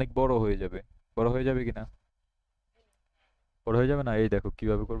এটা কিন্তু অনেক বড় হয়ে যাবে, বড় হয়ে যাবে কিনা, বড় হয়ে যাবে না? এই দেখো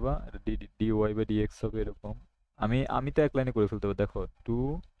কিভাবে করবা, এটা D D Y by D x হবে এরকম। আমি তো এক লাইনে করে ফেলতে পারবো, দেখো টু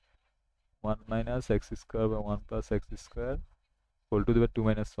 1 - x² বা 1 + x² হোল টু দি পাওয়ার 2 -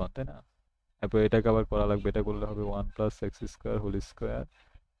 1, তাই না? এরপর এটাকে আবার করা লাগবে, এটা করলে হবে 1 + x² হোল স্কোয়ার,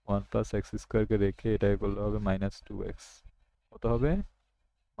 1 + x² কে রেখে এটাকে করলে হবে -2x। কত হবে,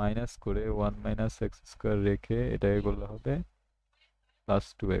 মাইনাস করে 1 - x² রেখে এটাকে করলে হবে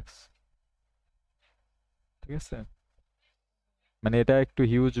 +2x। ঠিক আছে? মানে এটা একটু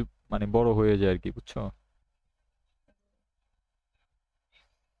হিউজ, মানে বড় হয়ে যায় আর কি, বুঝছো?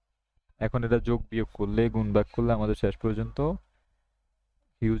 এখন এটা যোগ বিয়োগ করলে গুণ ভাগ করলে আমাদের শেষ পর্যন্ত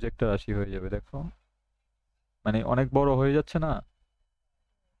হিউজ একটা রাশি হয়ে যাবে, দেখো মানে অনেক বড় হয়ে যাচ্ছে না?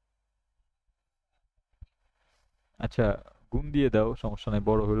 আচ্ছা, গুণ দিয়ে দাও, সমস্যা নাই,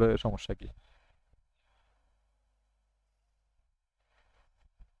 বড় হলে সমস্যা কি?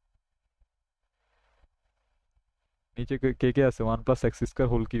 নিচে কে কে কে আছে? 1 + x²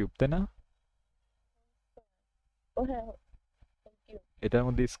 হোল কিউব, তাই না? ও হ্যাঁ, কিউব। এটার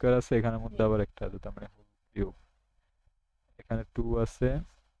মধ্যে স্কোয়ার আছে, এখানের জি। মধ্যে আবার একটা আছে, তার মানে হোল কিউব। এখানে 2 আছে,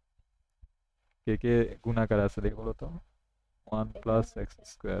 কে কে গুণাকার আছে দেখি বলো তো? ওয়ান এখানে প্লাস এক্স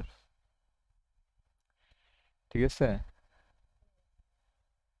হচ্ছে স্কোয়ার ঠিক আছে?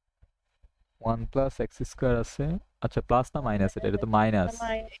 1 + x² আছে। আচ্ছা, প্লাস না মাইনাস? এটা মাইনাস এটা তো আছে,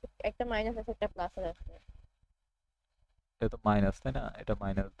 মাইনাস। একটা মাইনাস আছে, একটা প্লাস আছে। এটা তো মাইনাস, তাই না? এটা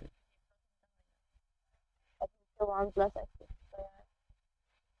মাইনাস দিই। One plus x square.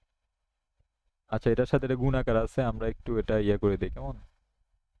 আচ্ছা, এটার সাথে এটা গুণাকার আছে, আমরা একটু এটা ইয়ে করে দিই কেমন?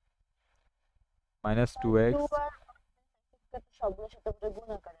 মাইনাস টু টু এক্স আর সবগুলোর সাথে করে গুণ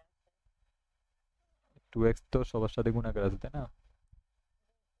আকারে। 2x তো সবার সাথে গুণাকার আছে, তাই না?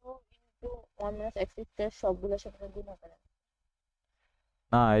 Two into one minus x square সবগুলোর সাথে গুণ আকারে।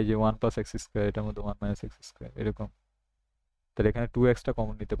 না, এই যে 1 + x², এটার মধ্যে 1 - x² এরকম। তাহলে এখানে 2x টা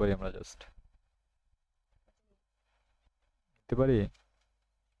কমন নিতে পারি আমরা, জাস্ট নিতে পারি।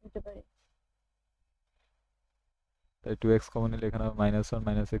 নিতে পারি। তাই 2x কমন নিলে এখানে হবে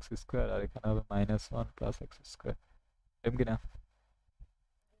 -1 - x², আর এখানে হবে -1 + x², এরকম কিনা?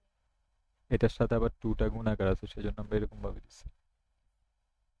 এটার সাথে আবার 2টা গুণাকার আছে, সেজন্য আমরা এরকম ভাবে দিচ্ছি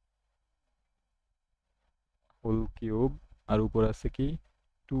হোল কিউব। আর উপর আছে কি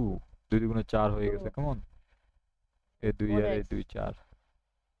 2, 2 × 4 হয়ে টু গেছে, কেমন? এ 2 ফোর আর এ এক্স 2 4।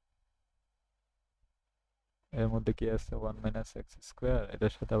 এর মধ্যে কি আছে? 1 - x²,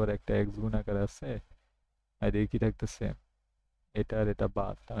 এটার সাথে আবার একটা x গুণাকার আছে। আর এদিকে কি থাকতেছে? এটা আর এটা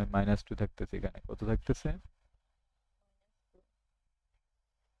বাদ, আমি -2 থাকতেছে, এখানে কত থাকতেছে?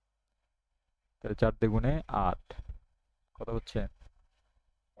 তাহলে 4 × 8 কত হচ্ছে?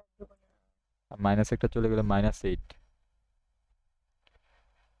 আর মাইনাস একটা চলে গেলে -8।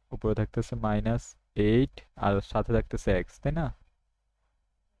 উপরে থাকতেছে -8, আর সাথে থাকতেছে x, তাই না?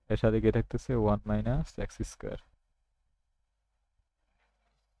 এর সাথে গিয়ে থাকতেছে 1 - x²।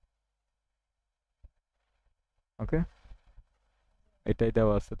 ওকে, এটাই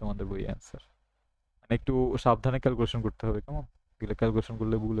দেওয়া আছে তোমাদের বই অ্যান্সার। মানে একটু সাবধানে ক্যালকুলেশন করতে হবে, কেমন? এগুলো ক্যালকুলেশন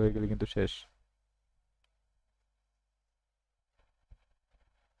করলে ভুল হয়ে গেলে কিন্তু শেষ।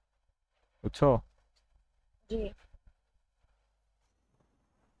 বুঝছো? জি।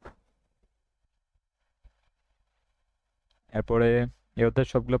 এরপরে এই অধ্যায়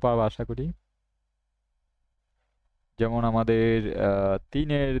সবগুলো পাবো আশা করি। যেমন আমাদের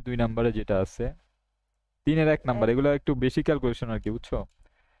 3-এর 2 নম্বরে যেটা আছে, 3-এর 1 নম্বর, এক এগুলো একটু বেশি ক্যালকুলেশন আর কি, বুঝছো?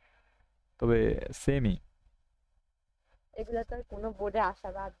 তবে সেমই এগুলা তো আর কোনো বোর্ডে আসা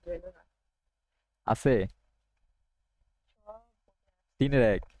বাদ রইল না। আছে। সব 3-এর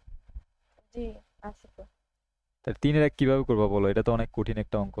 1, জি আছে তো। তাহলে 3-এর 1 কিভাবে করবো বলো? এটা তো অনেক কঠিন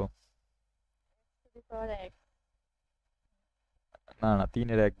একটা অঙ্ক। To the power x. না না,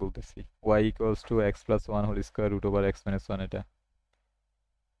 3-এর 1 বলতেছি। y = x + 1² √x - 1, এটা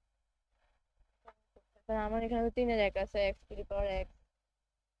আমার এখানে তো তিনের এক আছে, x to the power x.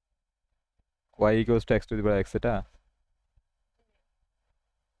 y = x⁴ এটা।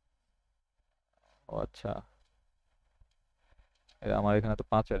 ও আচ্ছা, আমার এখানে তো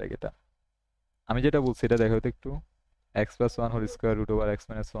 5-এর 1 এটা। আমি যেটা বলছি এটা দেখো তো একটু, x + 1² √x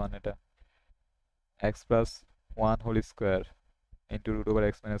 - 1, এটা x + 1² *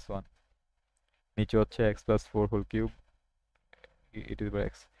 √x - 1, নিচে হচ্ছে x + 4³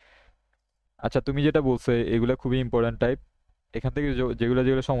 e⁻x। আচ্ছা, তুমি যেটা বলছো এগুলা খুবই ইম্পর্ট্যান্ট টাইপ। এখান থেকে যেগুলো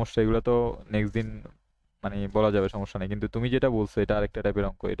যেগুলো সমস্যা, এগুলো তো নেক্সট দিন মানে বলা যাবে, সমস্যা নেই। কিন্তু তুমি যেটা বলছো এটা আরেকটা টাইপের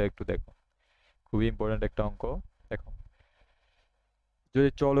অঙ্ক, এটা একটু দেখো, খুবই ইম্পর্ট্যান্ট একটা অঙ্ক। দেখো, যদি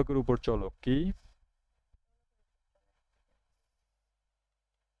চলকের উপর চলক কি,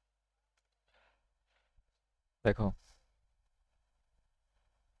 দেখো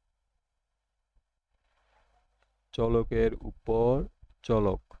চলকের উপর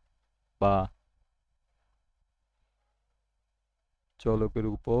চলক, বা চলকের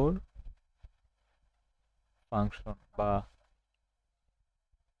উপর ফাংশন, বা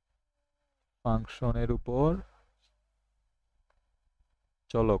ফাংশনের উপর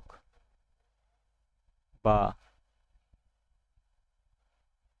চলক, বা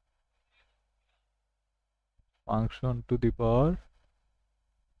ফাংশন টু দি পাওয়ার,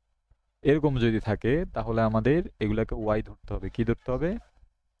 এরকম যদি থাকে তাহলে আমাদের এগুলাকে ওয়াই ধরতে হবে। কি ধরতে হবে?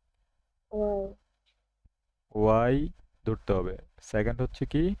 ওয়াই। ওয়াই ধরতে হবে। সেকেন্ড হচ্ছে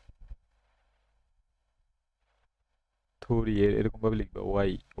কি থ্রি, এরকম ভাবে লিখবে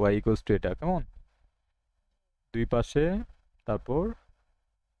ওয়াই, ওয়াই ইকুয়ালস টু এটা, কেমন? দুই পাশে, তারপর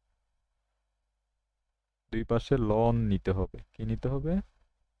দুই পাশে লন নিতে হবে। কি নিতে হবে?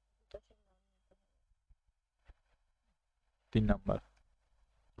 3 নাম্বার।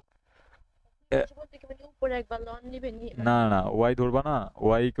 দুই এ, পাশে বলতে কি মানে উপরে একবার লন নিবে মানে না না ওয়াই ধরবা না,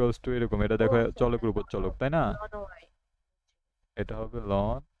 ওয়াই ইকুয়ালস টু এরকম, এটা ও দেখো আচ্ছা চলকের হ্যাঁ উপর লন চলক, তাই না? Loan Y. এটা হবে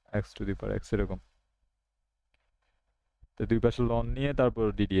loan x to the power x এরকম। তো দুই পাশে লন নিয়ে তারপর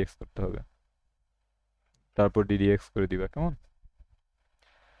ডিডি এক্স করতে হবে, তারপর ডিডি এক্স করে দিবা, কেমন?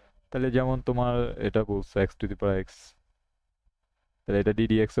 তাহলে যেমন তোমার এটা বলছো x to the power x, তাহলে এটা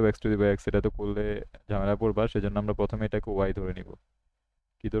DD x of x to the power x, এটা তো করলে ঝামেলা পড়বা, সেজন্য আমরা প্রথমে এটাকে ওয়াই ধরে নিব।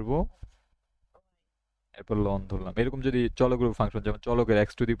 কি ধরবো? এরপর লন ধরলাম। এরকম যদি চলকের ফাংশন, যেমন চলকের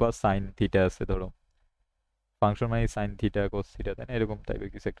x to the power sine theta আছে ধরো, ফাংশন মানে সাইন থিটা কোস থিটা, তাই না? এরকম টাইপের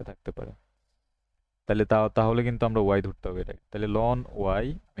কিছু একটা থাকতে পারে। তাহলে তাহলে কিন্তু আমরা ওয়াই ধরতে হবে এটাকে। তাহলে লন ওয়াই,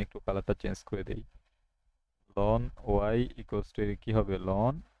 আমি একটু কালারটা চেঞ্জ করে দেই, লন ওয়াই ইকুয়ালস টু কি হবে?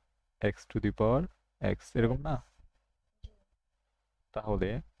 Loan x to the power x, এরকম না? তাহলে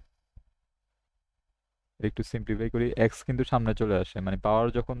একটু সিম্পলিফাই করি, এক্স কিন্তু সামনে চলে আসে, মানে পাওয়ার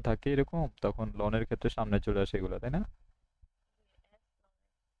যখন থাকে এরকম তখন লনের ক্ষেত্রে সামনে চলে আসে এগুলো, তাই না?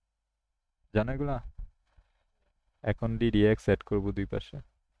 জানো এগুলা? এখন ডিডি এক্স অ্যাড করবো দুই পাশে,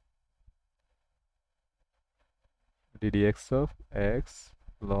 DD x of x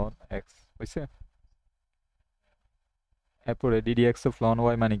loan x, হয়েছে? এরপরে DD x of loan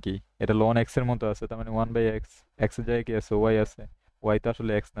Y মানে কি? এটা লন এক্স এর মতো আছে, তার মানে 1/x, এক্স এর জায়গায় কি আছে? ওয়াই আছে। ওয়াই তো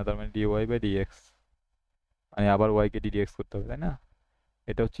আসলে এক্স না, তার মানে D Y by D x, মানে আবার ওয়াই কে ডিডি এক্স করতে হবে, তাই না?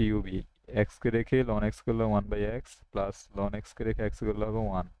 এটা হচ্ছে ইউবি, এক্স কে রেখে লন এক্স করলে 1/x প্লাস লন এক্স কে রেখে এক্স করলে হবে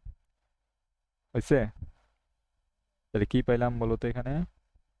 1, হয়েছে? তাহলে কি পাইলাম বলো তো এখানে?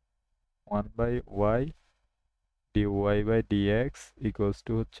 1/y D Y by D x equals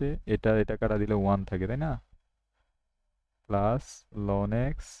to হচ্ছে এটা, এটা কাটা দিলে 1 থাকে, তাই না? প্লাস লন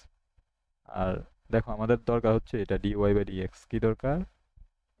এক্স, আর দেখো আমাদের দরকার হচ্ছে এটা D Y by D x, কি দরকার?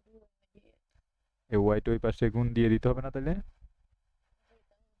 এই ওয়াইটা ওই পাশে গুণ দিয়ে দিতে হবে না তাহলে?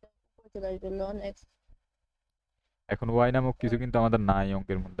 উপরে চলে আসবে লন এক্স। এখন ওয়াই নামক কিছু কিন্তু আমাদের নাই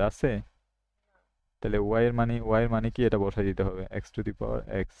অঙ্কের মধ্যে, আছে? তাহলে ওয়াই এর মানে কি? এটা বসাই দিতে হবে, x to the power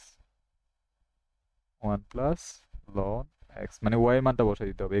x 1 plus loan x, মানে ওয়াই এর মানটা বসাই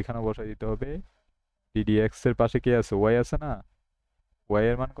দিতে হবে, এখানেও বসাই দিতে হবে। ডিডি এক্স এর পাশে কে আছে? ওয়াই আছে না? ওয়াই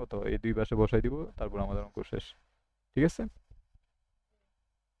এর মান কত? এই দুই পাশে বসাই দিব, তারপর আমাদের অঙ্ক শেষ। ঠিক আছে,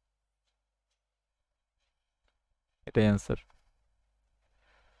 এটাই অ্যান্সার।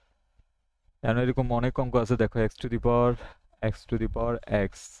 এখন এরকম অনেক অঙ্ক আছে, দেখো x to the power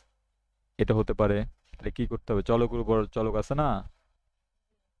x, এটা হতে পারে। তাহলে কি করতে হবে? চলকের উপর চলক আছে না,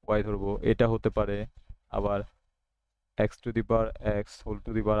 ওয়াই ধরবো, এটা হতে পারে। আবার x to the power x whole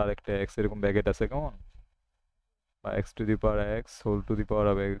to the পাওয়ার আরেকটা এক্স, এরকম ব্র্যাকেট আছে, কেমন? বা x to the power x whole to the power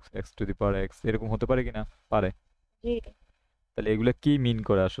x to the power x, এরকম হতে পারে কিনা? পারে। জি। তাহলে এগুলা কি মিন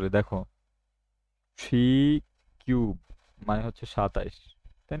করে আসলে দেখো, 3 কিউব মানে হচ্ছে 27,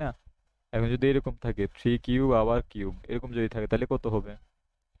 তাই না? এখন যদি এরকম থাকে 3 কিউব আবার কিউব এরকম যদি থাকে, তাহলে কত হবে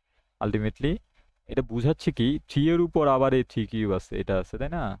আলটিমেটলি? এটা বুঝাচ্ছে কি 3 এর উপর আবার এই 3 কিউব আছে, এটা আছে, তাই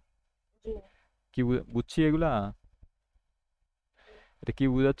না? জি। কি বুঝছি এগুলা? জি। এটা কি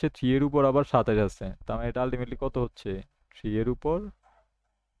বুঝাচ্ছে? 3 এর উপর আবার 27 আছে, তার মানে এটা আলটিমেটলি কত হচ্ছে? 3 এর উপর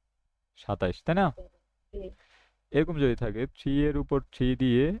 27, তাই না? জি। এরকম যদি থাকে 3 এর উপর 3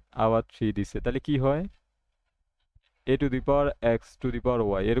 দিয়ে আবার 3 দিছে, তাহলে কি হয়? এ to the power x to the power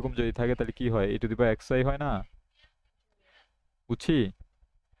y, এরকম যদি থাকে তাহলে কি হয়? এ to the power x Y হয় না? বুঝছি?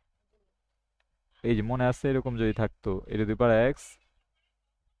 এই যে মনে আছে এরকম যদি থাকতো এ টু দি পাওয়ার এক্স,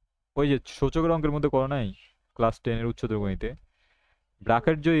 ওই যে সূচকের অঙ্কের মধ্যে করো নাই ক্লাস 10 এর উচ্চতর গণিতে,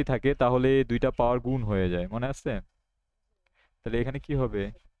 ব্র্যাকেট যদি থাকে তাহলে দুইটা পাওয়ার গুণ হয়ে যায়, মনে আছে? তাহলে এখানে কি হবে?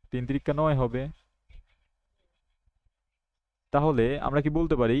 3 3 9 হবে। তাহলে আমরা কি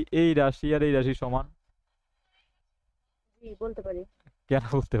বলতে পারি এই রাশি আর এই রাশি সমান? জি বলতে পারি। কেন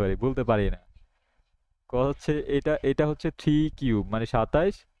বলতে পারি? বলতে পারি না। হচ্ছে এটা, এটা হচ্ছে 3 কিউব মানে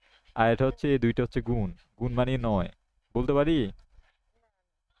 27, আর এটা হচ্ছে এই দুইটা হচ্ছে গুণ, গুণ মানে 9, বলতে পারি?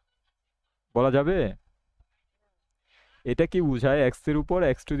 বলা যাবে? এটা কি বুঝায়? এক্স এর উপর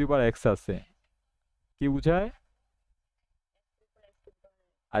x to the power x আছে, কি বুঝায়?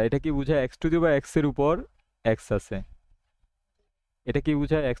 আর এটা কি বুঝায়? X to the power x এর উপর এক্স আছে, এটা কি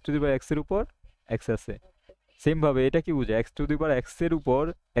বুঝায়? X to the power x এর উপর এক্স আছে। সেম ভাবে এটা কি বুঝায়? X to the power x এর উপর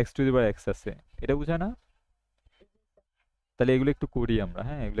x to the power x আছে, এটা বুঝায় না? তাহলে এগুলো একটু করি আমরা,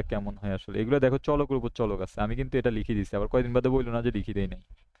 হ্যাঁ? এগুলো কেমন হয় আসলে? এগুলো দেখো চলকের উপর চলক আছে। আমি কিন্তু এটা লিখে দিছি। আবার কয়দিন বাদে বইলো না যে লিখি দেই নাই।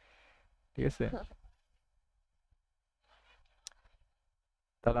 ঠিক আছে?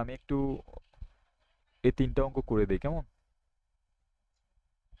 তাহলে আমি একটু এই ৩ টা অঙ্ক করে দেই, কেমন?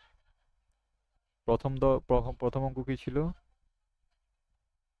 প্রথম অঙ্ক কি ছিল?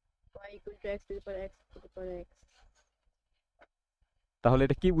 y equal to x to the power x to the power x. তাহলে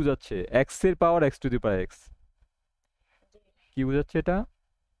এটা কি বোঝাচ্ছে? x এর পাওয়ার x to the power x। জি, কি বোঝাচ্ছে এটা?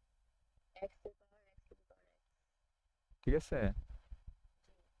 x to the power x to the power x. ঠিক আছে?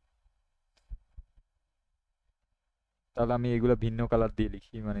 তাহলে আমি এগুলা ভিন্ন কালার দিয়ে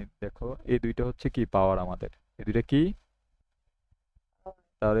লিখি। মানে দেখো এই দুইটা হচ্ছে কি পাওয়ার আমাদের। এই দুইটা কি? Power.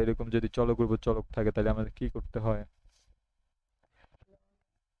 তাহলে এরকম যদি চলকের উপর চলক থাকে তাহলে আমাদের কি করতে হয়?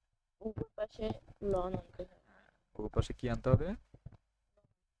 উপর পাশে লন আনতে হয়। ও পাশে কি আনতে হবে?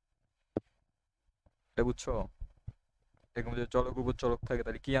 এটা বুঝছো? এরকম যদি চলকের উপর চলক থাকে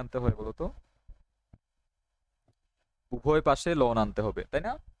তাহলে কি আনতে হয় বলো তো? উভয় পাশে লন আনতে হবে, তাই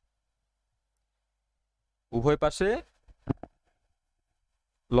না? উভয় পাশে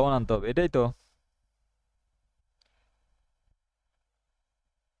লন আনতে হবে, এটাই তো।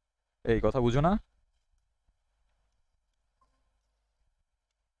 এই কথা বুঝো না?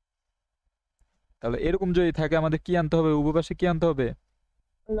 তাহলে এরকম যদি থাকে আমাদের কি আনতে হবে? উভয় পাশে কি আনতে হবে?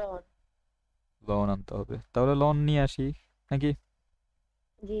 লন। লন আনতে হবে। তাহলে লন নিয়ে আসি নাকি?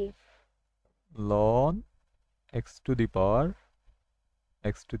 জি, loan x to the power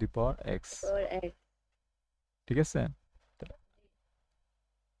x. power x. ঠিক আছে?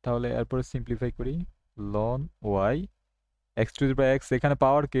 তাহলে এরপরে সিম্পলিফাই করি। Loan Y x to the power x, এখানে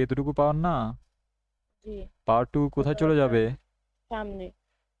পাওয়ার কে এতটুকু পাওয়ার না? জি, পাওয়ার টু কোথায় চলে পাওয়ারটা যাবে? সামনে।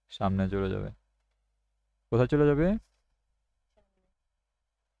 সামনে চলে যাবে। কোথায় চলে যাবে?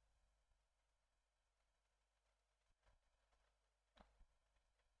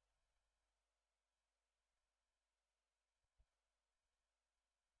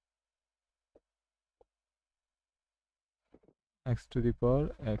 X to the power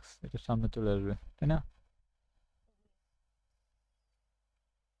x, এটা সামনে চলে আসবে, তাই না?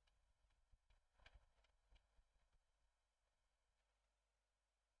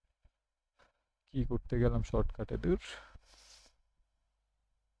 কি করতে গেলাম শর্টকাটে, দূর।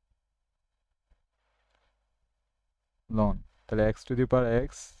 লন, তাহলে x to the power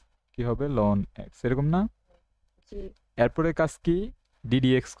x কি হবে? লন এক্স, এরকম না? জি, এরপরে কাজ কি?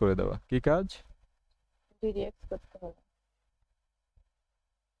 ডিডিএক্স করে দেওয়া। কি কাজ? 2dx করতে হবে।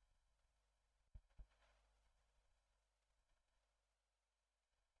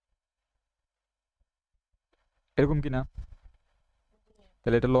 এরকম কি না?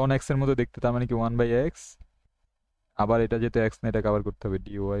 তাহলে এটা লন এক্স এর মতো দেখতে, তার মানে কি 1/x। আবার এটা যেহেতু এক্স না, এটা কভার করতে হবে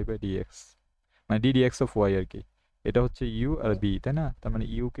dy/dx, মানে ddx অফ ওয়াই আর কি। এটা হচ্ছে ইউ আর জি, বি, তাই না? তার মানে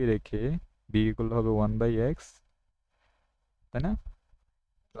ইউ কে রেখে বি করলে হবে 1/x, তাই না? জি,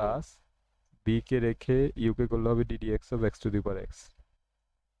 প্লাস বি কে রেখে ইউ কে করলে হবে ddx of x to the power x,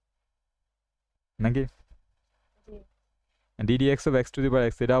 নাকি? জি, ddx of x to the power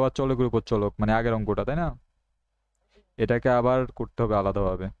x, এটা আবার চলকের উপর চলক, মানে আগের অঙ্কটা, তাই না? এটাকে আবার করতে হবে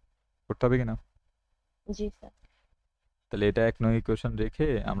আলাদাভাবে। করতে হবে কিনা? জি স্যার। তাহলে এটা ১ নং ইকুয়েশন রেখে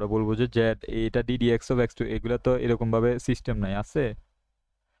আমরা বলবো যে জেড এটা ddx অফ এক্স টু, এগুলো তো এরকম ভাবে সিস্টেম নাই, আছে?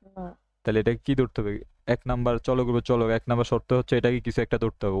 না, তাহলে এটা কি ধরতে হবে? ১ নাম্বার চলক উপর চলক, ১ নাম্বার শর্ত হচ্ছে এটাকে কিছু একটা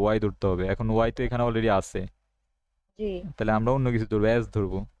ধরতে হবে, ওয়াই ধরতে হবে। এখন ওয়াই তো এখানে অলরেডি আছে, জি, তাহলে আমরা অন্য কিছু ধরবো, এস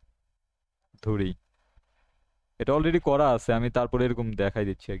ধরবো। ধরি, এটা অলরেডি করা আছে, আমি তারপরে এরকম দেখাই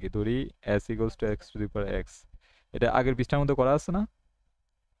দিচ্ছি আর কি। ধরি এস ইকুয়ালস টু আচ্ছা, x to the power x, এটা আগের পৃষ্ঠার মধ্যে করা আছে না?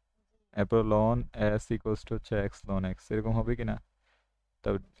 এরপর লন এস ইকুয়ালস টু হচ্ছে এক্স লন এক্স, এরকম হবে কিনা?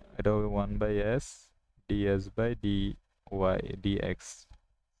 তারপর জি, এটা হবে 1/s ds/dy/dx,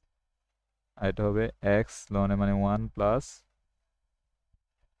 আর এটা হবে এক্স লনে মানে 1 প্লাস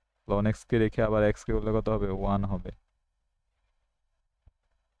লন এক্স কে রেখে আবার এক্স কে করলে কত হবে? 1 হবে।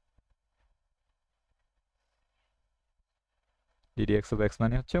 ddx অফ এক্স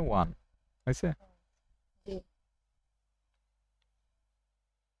মানে হচ্ছে 1, হয়েছে? জি,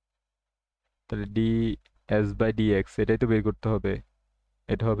 তাহলে ds/dx এটাই তো বের করতে হবে।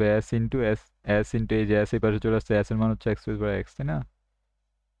 এটা জি, হবে s into s, s into এই যে s এই পাশে চলে আসছে, s এর মান হচ্ছে x to the power x, তাই না?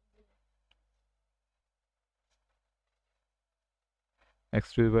 x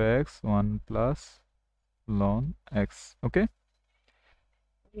to the power x 1 plus ln x, okay?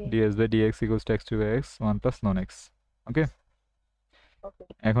 G, ds/dx equals to x to the power x 1 plus ln x, ওকে? ওকে,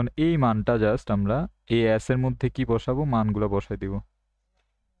 এখন এই মানটা জাস্ট আমরা এই s এর মধ্যে কি বসাবো? মানগুলো বসাই দিব।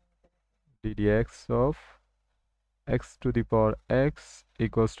 ddx of x to the power x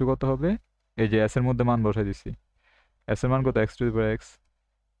equals to কত হবে? এই যে s এর মধ্যে মান বসাই দিছি, এস এর মান কত, x to the power x,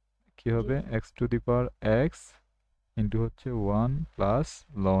 কি জি হবে x to the power x into হচ্ছে 1 প্লাস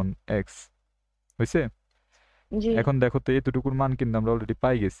লন এক্স, হয়েছে? জি এখন দেখো তো এতটুকুর মান কিন্তু আমরা অলরেডি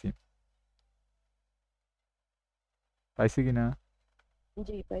পাই গেছি, পাইছি কিনা?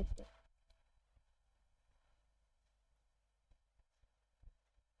 জি পাইছি।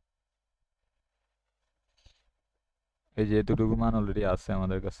 এই যে এতটুকু মান অলরেডি আছে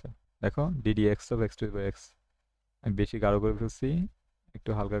আমাদের কাছে। দেখো DD x of x to the power x, আমি বেশি গাঢ় করে ফেলছি, একটু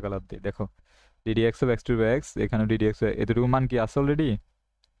হালকা কালার দিই। দেখো DD x of x to the power x, এখানে ডিডি এক্স, এতটুকু মান কি আছে অলরেডি?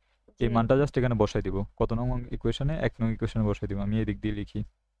 এই জি মানটা জাস্ট এখানে বসাই দিব, কত নং ইকুয়েশনে, 1 নং ইকুয়েশনে বসাই দিব। আমি এদিক দিয়ে লিখি,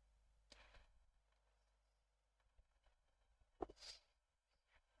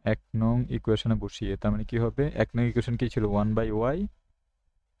 1 নং ইকুয়েশনে বসিয়ে, তার মানে কি হবে, 1 নং ইকুয়েশন কি ছিল, 1/y।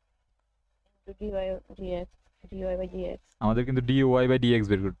 Into dy dx, dy by dx. আমাদের কিন্তু dy/dx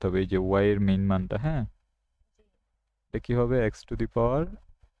বের করতে হবে, এই যে y এর মেইন মানটা, হ্যাঁ। এটা কি হবে, এক্স টু দি পাওয়ার,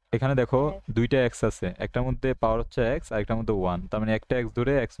 এখানে দেখো এক্স দুইটা এক্স আছে, একটার মধ্যে পাওয়ার হচ্ছে এক্স আর একটার মধ্যে 1, তার মানে একটা এক্স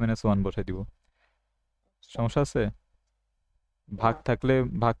ধরে এক্স মাইনাস 1 বসাই দিব। আচ্ছা। সমস্যা আছে? ভাগ না। থাকলে,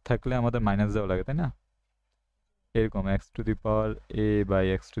 ভাগ থাকলে আমাদের মাইনাস দেওয়া লাগে, তাই না? এরকম x to the power A by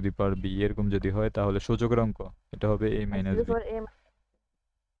x to the power B, এরকম যদি হয় তাহলে সূচকের অঙ্ক এটা হবে এ এক্স টু মাইনাস দি বি। পাওয়ার এ।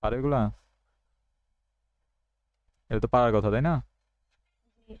 আর এগুলা, এটা তো পারার কথা, তাই না?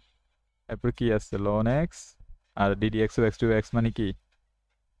 জি এরপর কি আছে, loan x, R DD x of x two x মানে কি,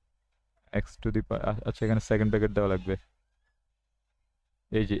 এক্স টু দি পাওয়ার, আচ্ছা এখানে সেকেন্ড ব্র্যাকেট দেওয়া লাগবে।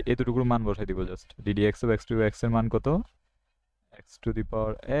 এই যে এতটুকুর মান বসাই দিব just, DD x of x two x এর মান কত, x to the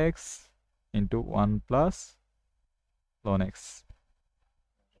power x into 1 plus loan x,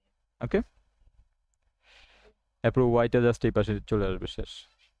 ওকে। এরপর ওয়াইটা জাস্ট এই পাশে চলে আসবে, শেষ।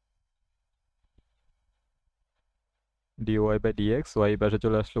 dy বাই dx, ওয়াই পাশে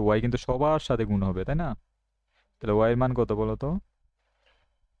চলে আসলে ওয়াই কিন্তু সবার সাথে গুণ হবে, তাই না? তাহলে ওয়াই এর মান কত বলো তো,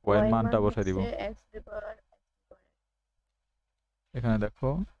 ওয়াই এর ওয়াই মানটা মান বসাই দিব। হচ্ছে এক্স টু দি পাওয়ার। এখানে দেখো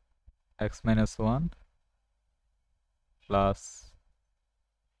x minus 1 plus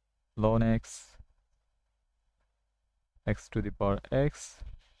loan x, x to the power x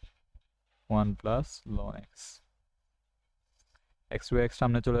 1 plus loan x. X two x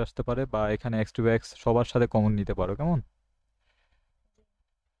সামনে চলে আসতে পারে, বা এখানে এক্স টু এক্স সবার সাথে কমন নিতে পারো, কেমন,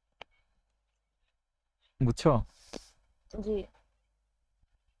 বুঝছো? জি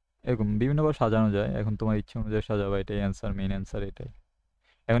এরকম বিভিন্নভাবে সাজানো যায়, এখন তোমার ইচ্ছে অনুযায়ী সাজাবা, এটাই অ্যান্সার, মেইন অ্যান্সার এটাই।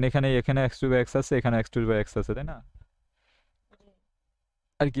 এখন এখানে এখানে এক্স টু এক্স আছে, এখানে এক্স টু এক্স আছে, তাই না? জি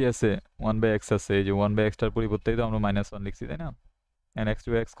আর কি আছে, 1/x আছে, এই যে 1/xটার পরিবর্তেই তো আমরা -1 লিখছি, তাই না? And x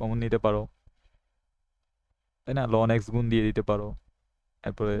two x common নিতে পারো, তাই না? লন এক্স গুণ দিয়ে দিতে পারো।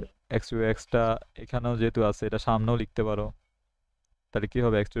 তারপরে জি এক্স টু এক্সটা এখানেও যেহেতু আছে, এটা সামনেও লিখতে পারো। তাহলে কি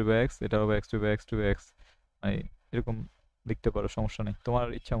হবে, এক্স টু এক্স, এটা হবে এক্স টু এক্স, মানে এরকম লিখতে পারো, সমস্যা নেই, তোমার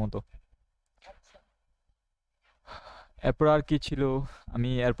ইচ্ছা মতো। আচ্ছা। এরপর আর কি ছিল, আমি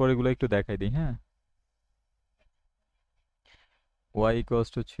এরপর এগুলো একটু দেখাই দিই, হ্যাঁ। ওয়াই ইকুয়ালস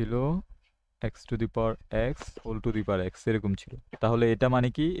টু ছিল x to the power x whole to the power x, এরকম ছিল। তাহলে এটা মানে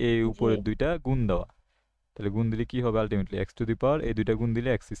কি, এই জি উপরের দুইটা গুণ দেওয়া। তাহলে গুণ দিলে কি হবে, আলটিমেটলি এক্স টু দি পাওয়ার, এই দুইটা গুণ দিলে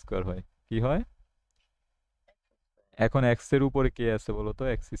এক্স স্কোয়ার হয়, কি হয়? এখন এক্স এর উপরে কে আছে বলো তো,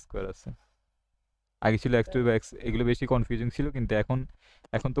 এক্স স্কোয়ার আছে। আগে ছিল এক্স টু এক্স, এগুলো বেশি কনফিউজিং ছিল, কিন্তু এখন,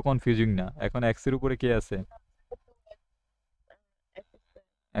 এখন তো কনফিউজিং না, এখন এক্স এর উপরে কে আছে।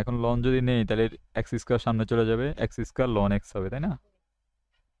 এখন লন যদি নেই তাহলে এক্স স্কোয়ার সামনে চলে যাবে, এক্স স্কোয়ার লন এক্স হবে, তাই না?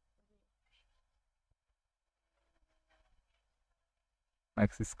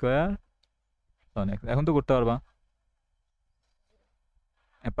 এক্স স্কোয়ার লন এক্স, এখন তো করতে পারবা।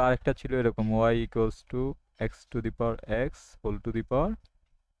 এরপর আরেকটা ছিল এরকম, Y equals to x to the power x whole to the power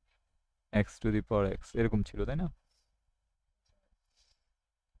x to the power x, এরকম ছিল, তাই না?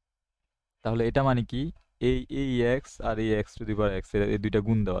 তাহলে এটা মানে কি, এই এই এক্স আর এই x to the power x, এই দুইটা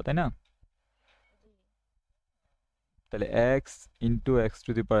গুণ দেওয়া, তাই না? তাহলে x into x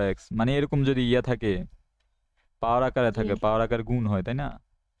to the power x, মানে এরকম যদি ইয়া থাকে, পাওয়ার আকারে জি থাকে, পাওয়ার আকারে গুণ হয়, তাই না?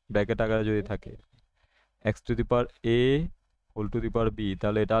 ব্র্যাকেট আকারে যদি থাকে, x to the power A whole to the power B,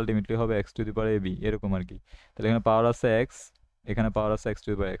 তাহলে এটা আলটিমেটলি হবে x to the power A B, এরকম আর কি। তাহলে এখানে পাওয়ার আছে এক্স, এখানে পাওয়ার আছে x to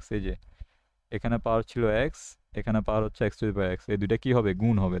the power x, এই যে এখানে পাওয়ার ছিল এক্স, এখানে পাওয়ার হচ্ছে x to the power x, এই দুইটা কি হবে,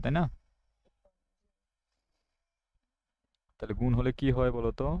 গুণ হবে, তাই না? তাহলে গুণ হলে কি হয়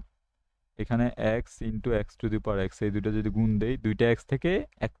বলো তো, এখানে x into x to the power x, এই দুইটা যদি গুণ দেই, দুইটা এক্স থেকে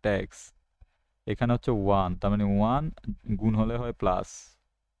একটা এক্স, এখানে হচ্ছে 1, তার মানে 1 গুণ হলে হয় প্লাস,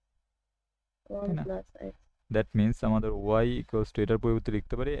 ওয়ান তাই না? Plus x. দ্যাট মিনস আমাদের ওয়াই ইকুয়ালস টু, এটার পরিবর্তে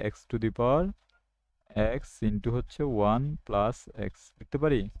লিখতে পারি x to the power x into হচ্ছে 1 প্লাস এক্স লিখতে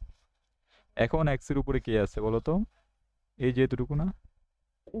পারি। এখন এক্স এর উপরে কে আছে বলো তো, এই যে এতটুকু না,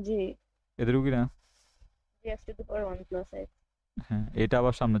 জি এতটুকু না। জি x to the power 1 plus x। হ্যাঁ, এটা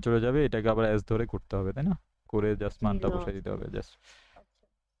আবার সামনে চলে যাবে, এটাকে আবার এস ধরে করতে হবে, তাই না? করে জাস্ট জি মানটা না। বসাই দিতে হবে জাস্ট। আচ্ছা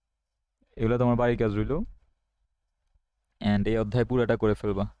এগুলো তোমার বাড়ির কাজ রইলো। অ্যান্ড এই অধ্যায় পুরোটা করে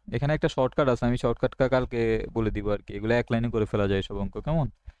ফেলবা। এখানে একটা শর্টকাট আছে, আমি শর্টকাটটা কালকে বলে দিব আর কি। এগুলো এক লাইনে করে ফেলা যায় সব অঙ্ক, কেমন?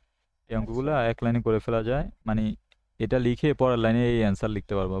 এই আচ্ছা অঙ্কগুলো এক লাইনে করে ফেলা যায়, মানে এটা লিখে পরের লাইনে এই অ্যান্সার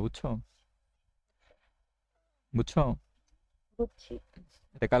লিখতে পারবা, বুঝছো? বুঝছো? বুঝছি।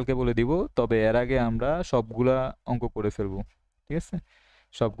 এটা কালকে বলে দিব, তবে এর আগে আমরা সবগুলা অঙ্ক করে ফেলবো, ঠিক আছে?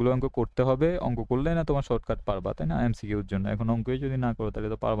 সবগুলো অঙ্ক করতে হবে, অঙ্ক করলে না তোমার শর্টকাট পারবা, তাই না? এমসিকিউর জন্য। এখন অঙ্কই যদি না করো তাহলে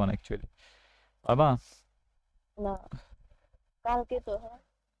তো পারবা না অ্যাকচুয়ালি। পারবা? না কালকে তো হ্যাঁ।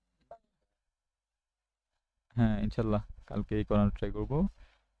 হ্যাঁ, ইনশাল্লাহ কালকেই করার ট্রাই করবো।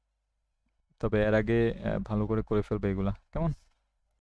 তবে এর আগে ভালো করে করে ফেলবে এগুলা, কেমন?